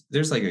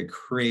there's like a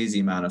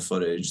crazy amount of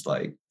footage.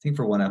 Like I think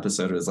for one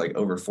episode, it was like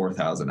over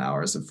 4,000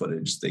 hours of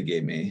footage they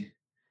gave me.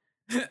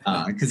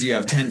 Because you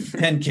have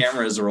 10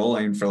 cameras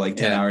rolling for like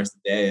 10 hours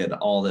a day and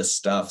all this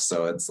stuff.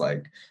 So it's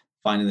like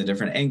finding the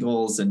different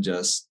angles and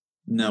just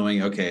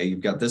knowing, okay,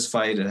 you've got this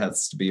fight. It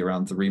has to be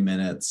around 3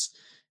 minutes.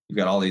 You've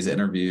got all these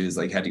interviews.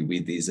 Like, how do you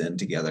weave these in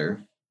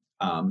together?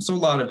 So a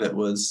lot of it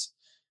was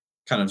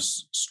kind of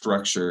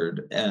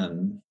structured,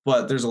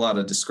 but there's a lot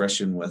of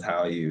discretion with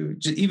how you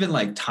even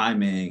like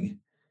timing.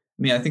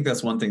 I mean, I think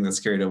that's one thing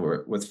that's carried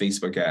over with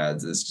Facebook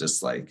ads is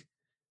just like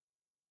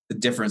the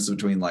difference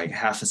between like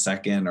half a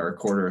second or a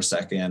quarter of a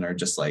second or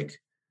just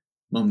like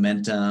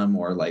momentum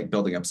or like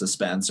building up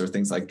suspense or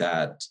things like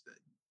that.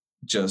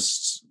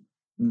 Just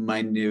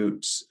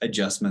minute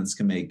adjustments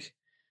can make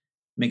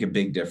a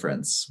big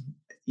difference.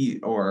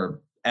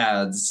 Or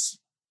ads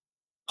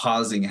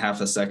pausing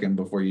half a second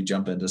before you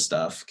jump into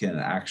stuff can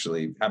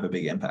actually have a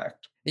big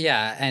impact.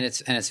 Yeah, and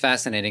it's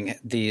fascinating,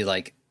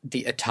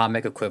 the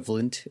atomic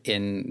equivalent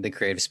in the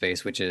creative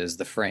space, which is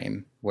the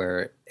frame,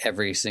 where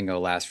every single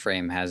last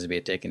frame has to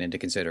be taken into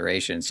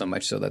consideration, so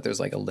much so that there's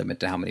like a limit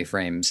to how many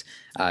frames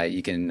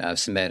you can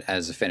submit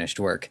as a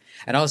finished work.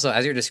 And also,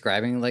 as you're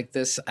describing like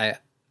this, I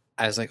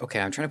was like, okay,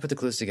 I'm trying to put the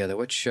clues together.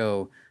 What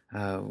show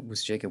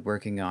was Jacob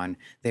working on?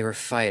 They were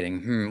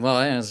fighting.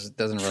 Well, it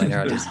doesn't really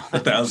narrow down.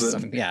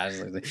 1,000. Yeah,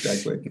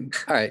 Exactly.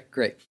 All right,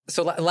 great.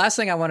 So last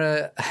thing I want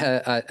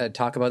to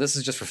talk about, this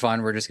is just for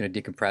fun. We're just going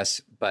to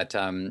decompress. But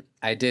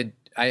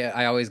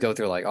I always go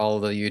through like all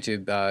the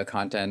YouTube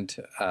content,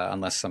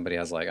 unless somebody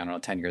has like, I don't know,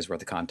 10 years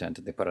worth of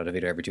content. They put out a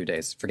video every 2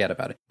 days. Forget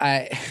about it.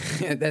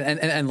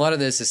 And a lot of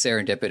this is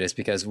serendipitous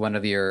because one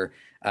of your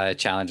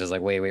challenges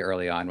like way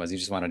early on was you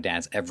just want to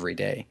dance every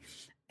day.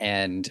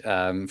 And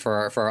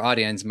for our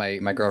audience,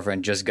 my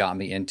girlfriend just got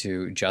me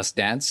into Just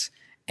Dance,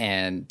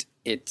 and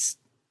it's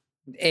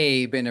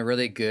been a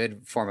really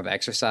good form of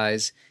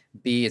exercise.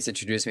 B, it's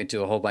introduced me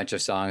to a whole bunch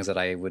of songs that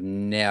I would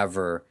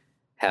never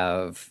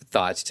have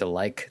thought to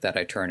like, that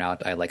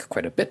I like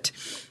quite a bit.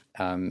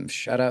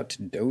 Shout out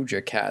to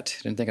Doja Cat.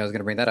 Didn't think I was going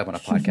to bring that up on a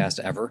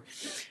podcast ever,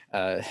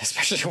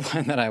 especially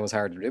one that I was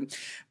hired to do.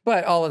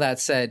 But all of that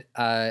said,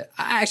 I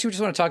actually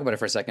just want to talk about it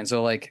for a second.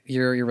 So like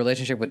your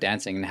relationship with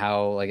dancing and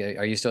how, like,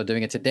 are you still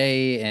doing it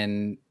today?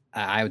 And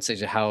I would say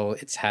how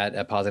it's had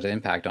a positive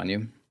impact on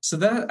you. So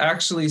that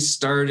actually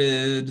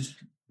started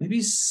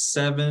maybe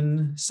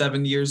seven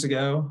years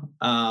ago.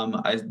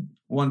 I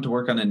wanted to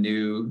work on a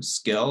new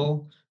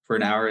skill for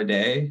an hour a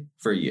day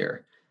for a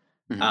year.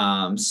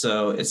 Mm-hmm.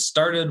 So it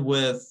started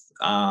with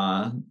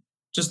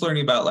just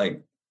learning about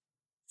like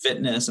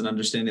fitness and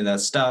understanding that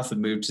stuff,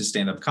 and moved to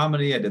stand-up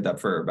comedy. I did that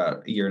for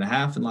about a year and a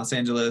half in Los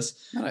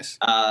Angeles. Nice.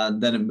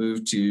 Then it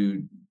moved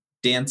to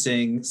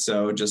dancing.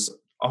 So just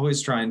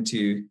always trying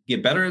to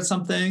get better at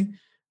something.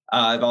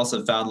 I've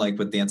also found like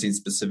with dancing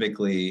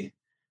specifically,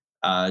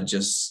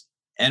 just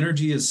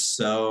energy is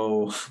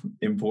so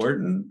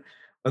important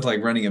with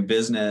like running a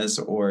business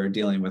or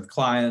dealing with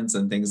clients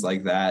and things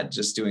like that.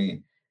 Just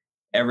doing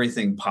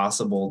everything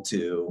possible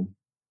to,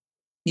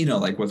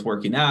 like with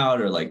working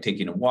out or like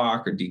taking a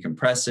walk or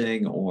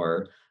decompressing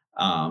or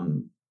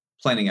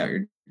planning out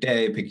your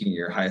day, picking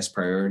your highest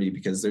priority,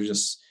 because there's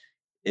just,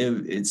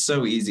 it's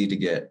so easy to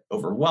get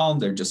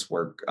overwhelmed or just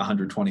work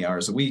 120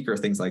 hours a week or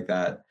things like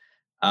that.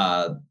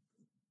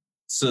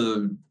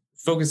 So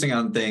focusing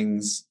on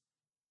things,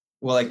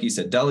 well, like you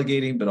said,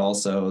 delegating, but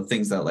also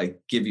things that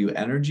like give you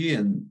energy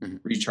and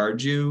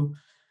recharge you.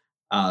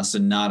 So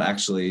not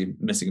actually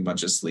missing a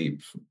bunch of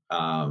sleep,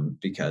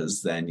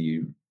 because then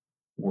you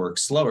work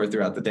slower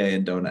throughout the day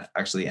and don't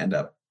actually end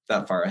up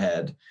that far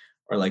ahead.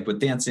 Or like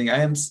with dancing, I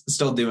am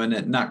still doing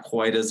it, not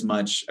quite as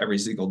much every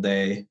single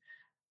day.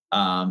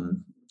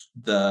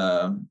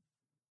 The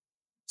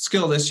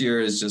skill this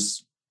year is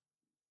just,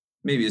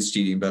 maybe it's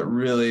cheating, but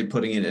really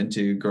putting it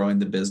into growing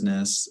the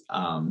business.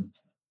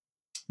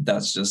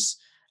 That's just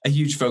a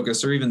huge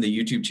focus, or even the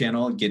YouTube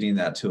channel, getting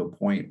that to a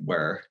point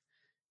where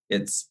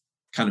it's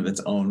kind of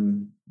its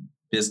own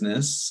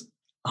business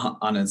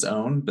on its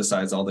own,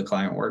 besides all the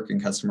client work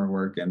and customer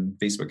work and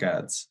Facebook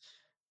ads.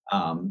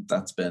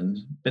 That's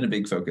been a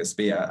big focus.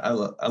 But yeah,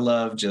 I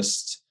love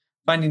just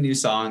finding new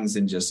songs,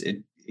 and just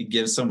it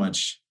gives so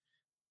much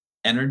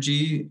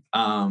energy.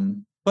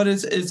 But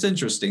it's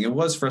interesting. It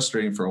was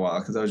frustrating for a while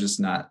because I was just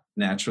not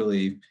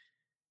naturally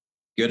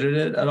good at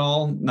it at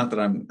all. Not that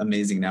I'm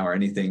amazing now or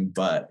anything,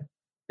 but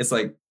it's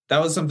like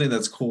that was something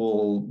that's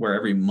cool, where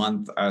every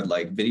month I'd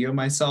like video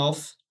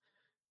myself,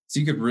 so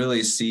you could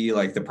really see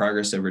like the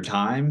progress over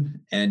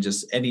time. And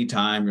just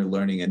anytime you're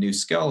learning a new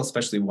skill,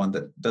 especially one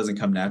that doesn't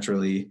come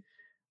naturally,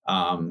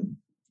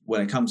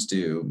 when it comes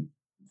to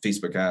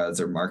Facebook ads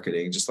or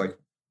marketing, just like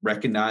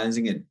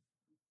recognizing it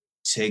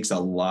takes a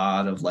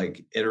lot of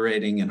like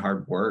iterating and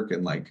hard work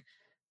and like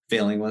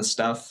failing with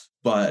stuff.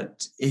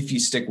 But if you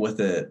stick with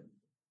it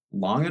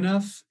long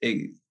enough,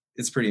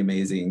 it's pretty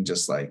amazing.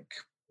 Just like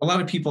a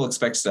lot of people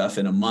expect stuff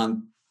in a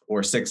month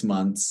or 6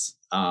 months.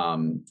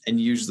 And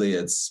usually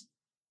it's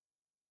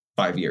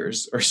 5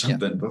 years or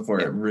something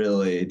before it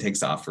really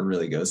takes off or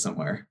really goes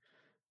somewhere.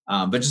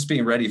 But just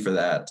being ready for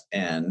that.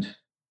 And,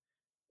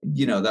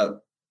 that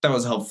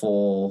was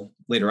helpful.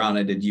 Later on,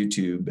 I did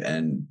YouTube,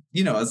 and,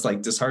 it's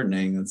like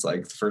disheartening. It's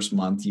like the first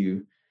month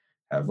you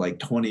have like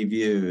 20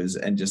 views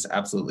and just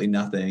absolutely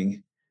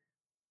nothing.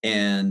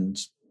 And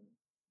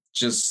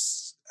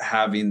just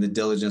having the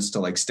diligence to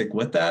like stick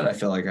with that. I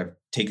feel like I've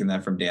taken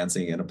that from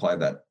dancing and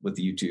applied that with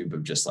YouTube,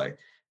 of just like,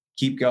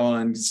 keep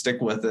going,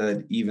 stick with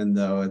it, even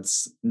though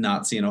it's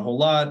not seeing a whole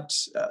lot,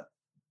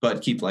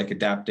 but keep like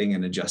adapting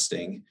and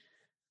adjusting.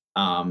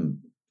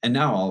 And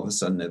now all of a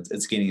sudden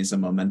it's gaining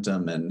some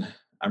momentum, and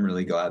I'm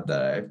really glad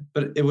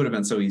but it would have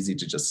been so easy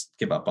to just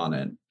give up on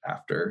it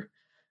after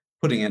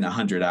putting in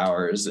 100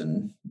 hours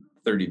and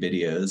 30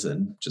 videos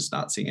and just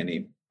not seeing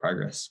any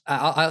progress.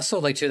 I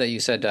also like too that you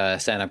said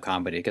stand-up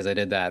comedy, because I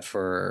did that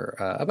for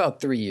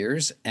about 3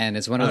 years, and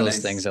it's one of those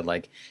things that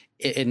like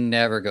it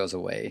never goes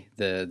away,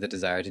 the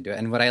desire to do it.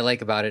 And what I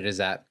like about it is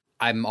that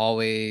I'm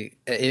always,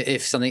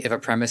 if a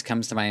premise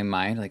comes to my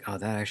mind, like, oh,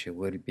 that actually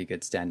would be a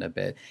good stand-up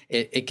bit,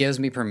 it gives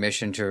me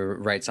permission to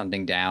write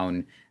something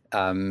down.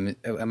 Am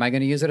I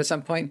going to use it at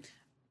some point?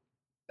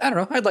 I don't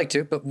know. I'd like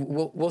to, but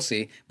we'll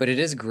see. But it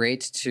is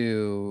great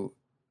to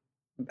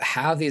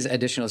have these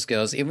additional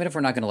skills, even if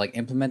we're not going to like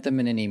implement them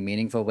in any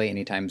meaningful way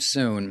anytime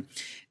soon.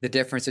 The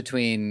difference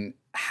between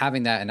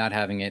having that and not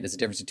having it is the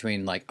difference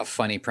between like a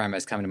funny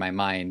premise coming to my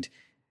mind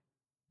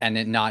and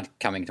it not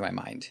coming to my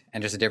mind.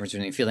 And there's a difference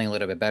between feeling a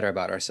little bit better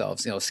about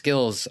ourselves. You know,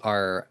 skills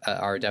are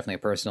definitely a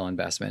personal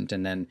investment,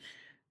 and then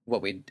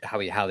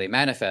how they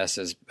manifest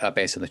is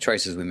based on the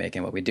choices we make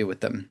and what we do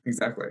with them.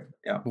 Exactly.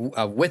 Yeah.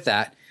 With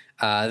that,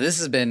 this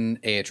has been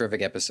a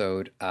terrific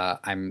episode.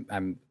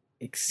 I'm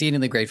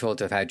exceedingly grateful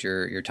to have had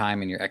your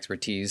time and your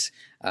expertise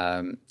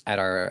at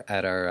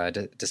our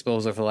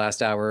disposal for the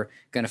last hour.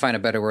 Going to find a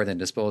better word than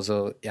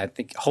disposal. I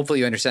think hopefully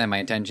you understand my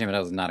intention, but that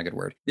was not a good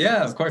word.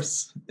 Yeah, of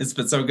course. It's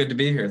been so good to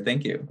be here.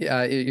 Thank you.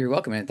 Yeah, you're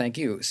welcome, and thank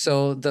you.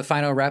 So the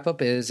final wrap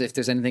up is, if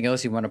there's anything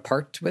else you want to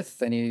part with,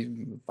 any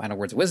final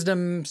words of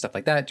wisdom, stuff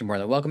like that, you're more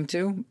than welcome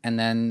to. And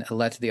then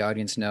let the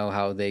audience know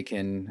how they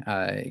can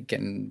get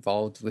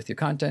involved with your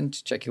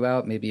content, check you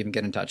out, maybe even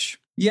get in touch.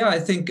 Yeah, I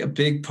think a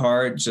big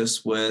part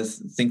just with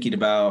thinking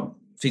about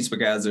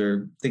Facebook ads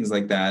or things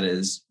like that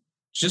is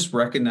just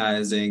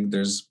recognizing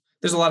there's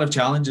a lot of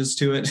challenges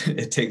to it.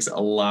 It takes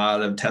a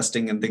lot of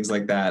testing and things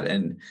like that,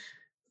 and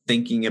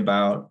thinking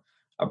about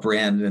a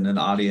brand and an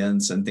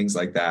audience and things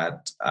like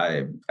that.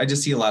 I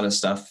just see a lot of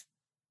stuff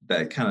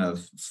that kind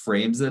of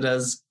frames it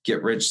as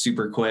get rich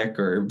super quick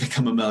or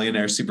become a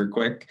millionaire super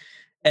quick.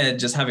 And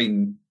just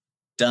having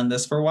done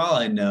this for a while,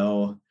 I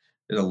know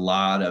there's a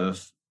lot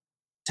of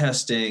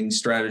testing,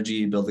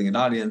 strategy, building an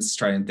audience,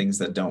 trying things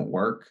that don't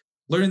work,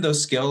 learning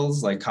those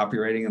skills like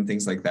copywriting and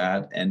things like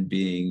that, and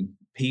being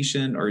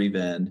patient, or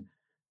even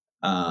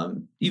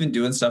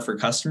doing stuff for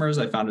customers,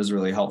 I found is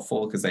really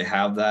helpful because they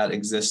have that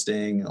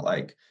existing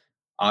like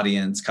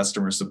audience,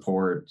 customer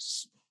support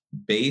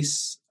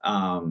base.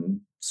 So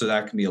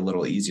that can be a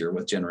little easier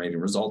with generating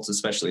results,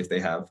 especially if they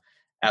have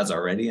ads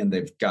already and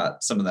they've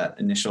got some of that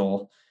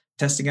initial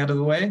testing out of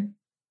the way.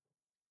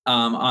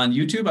 On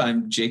YouTube,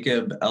 I'm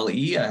Jacob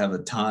LE. I have a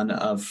ton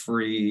of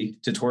free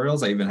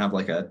tutorials. I even have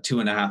like a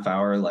 2.5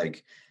 hour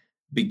like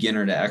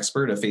beginner to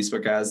expert of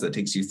Facebook ads that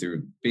takes you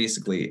through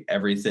basically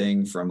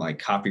everything from like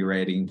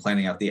copywriting,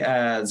 planning out the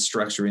ads,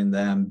 structuring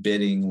them,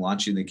 bidding,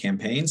 launching the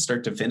campaign,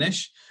 start to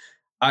finish.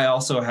 I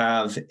also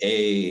have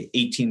a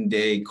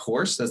 18-day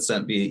course that's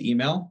sent via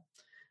email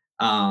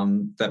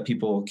that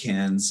people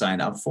can sign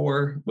up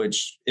for,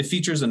 which it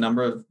features a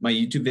number of my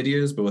YouTube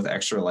videos, but with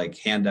extra like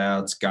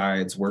handouts,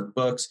 guides,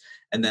 workbooks,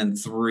 and then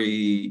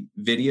 3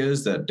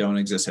 videos that don't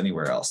exist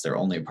anywhere else. They're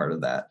only a part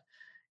of that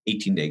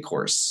 18-day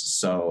course.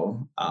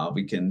 So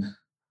we can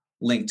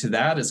link to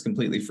that. It's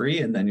completely free.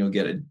 And then you'll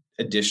get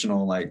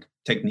additional like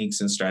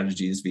techniques and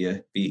strategies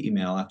via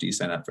email after you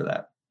sign up for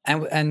that.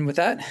 And with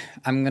that,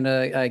 I'm going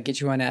to get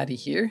you on out of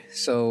here.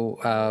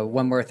 So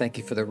one more thank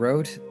you for the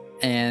road.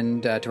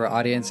 And to our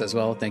audience as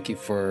well, thank you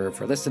for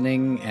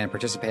listening and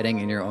participating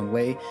in your own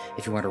way.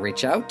 If you want to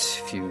reach out,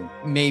 if you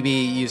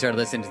started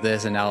listening to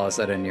this and now all of a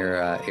sudden you're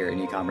an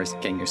e-commerce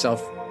king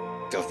yourself,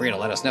 feel free to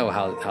let us know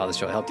how this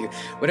show helped you.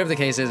 Whatever the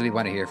case is, we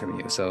want to hear from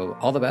you. So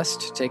all the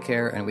best, take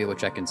care, and we will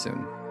check in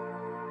soon.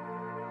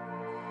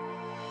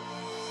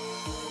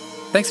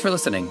 Thanks for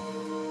listening.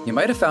 You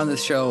might have found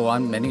this show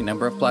on any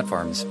number of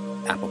platforms: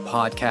 Apple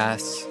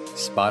Podcasts,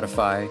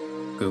 Spotify,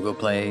 Google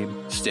Play,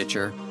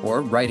 Stitcher,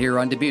 or right here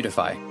on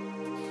Debutify.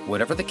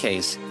 Whatever the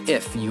case,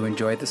 if you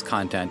enjoyed this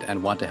content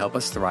and want to help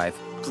us thrive,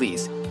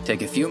 please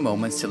take a few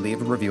moments to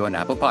leave a review on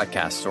Apple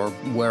Podcasts or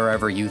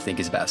wherever you think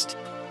is best.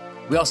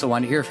 We also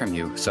want to hear from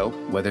you, so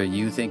whether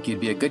you think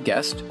you'd be a good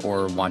guest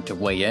or want to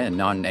weigh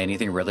in on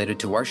anything related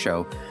to our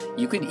show,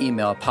 you can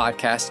email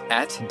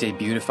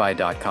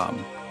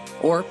podcast@debutify.com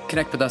or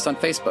connect with us on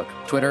Facebook,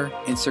 Twitter,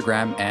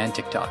 Instagram, and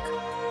TikTok.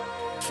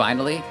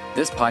 Finally,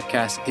 this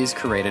podcast is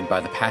created by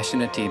the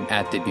passionate team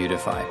at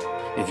Debutify.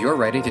 If you're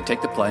ready to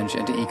take the plunge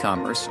into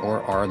e-commerce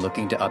or are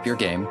looking to up your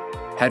game,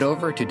 head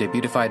over to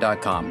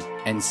Debutify.com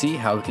and see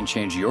how it can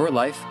change your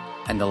life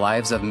and the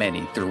lives of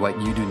many through what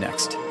you do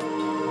next.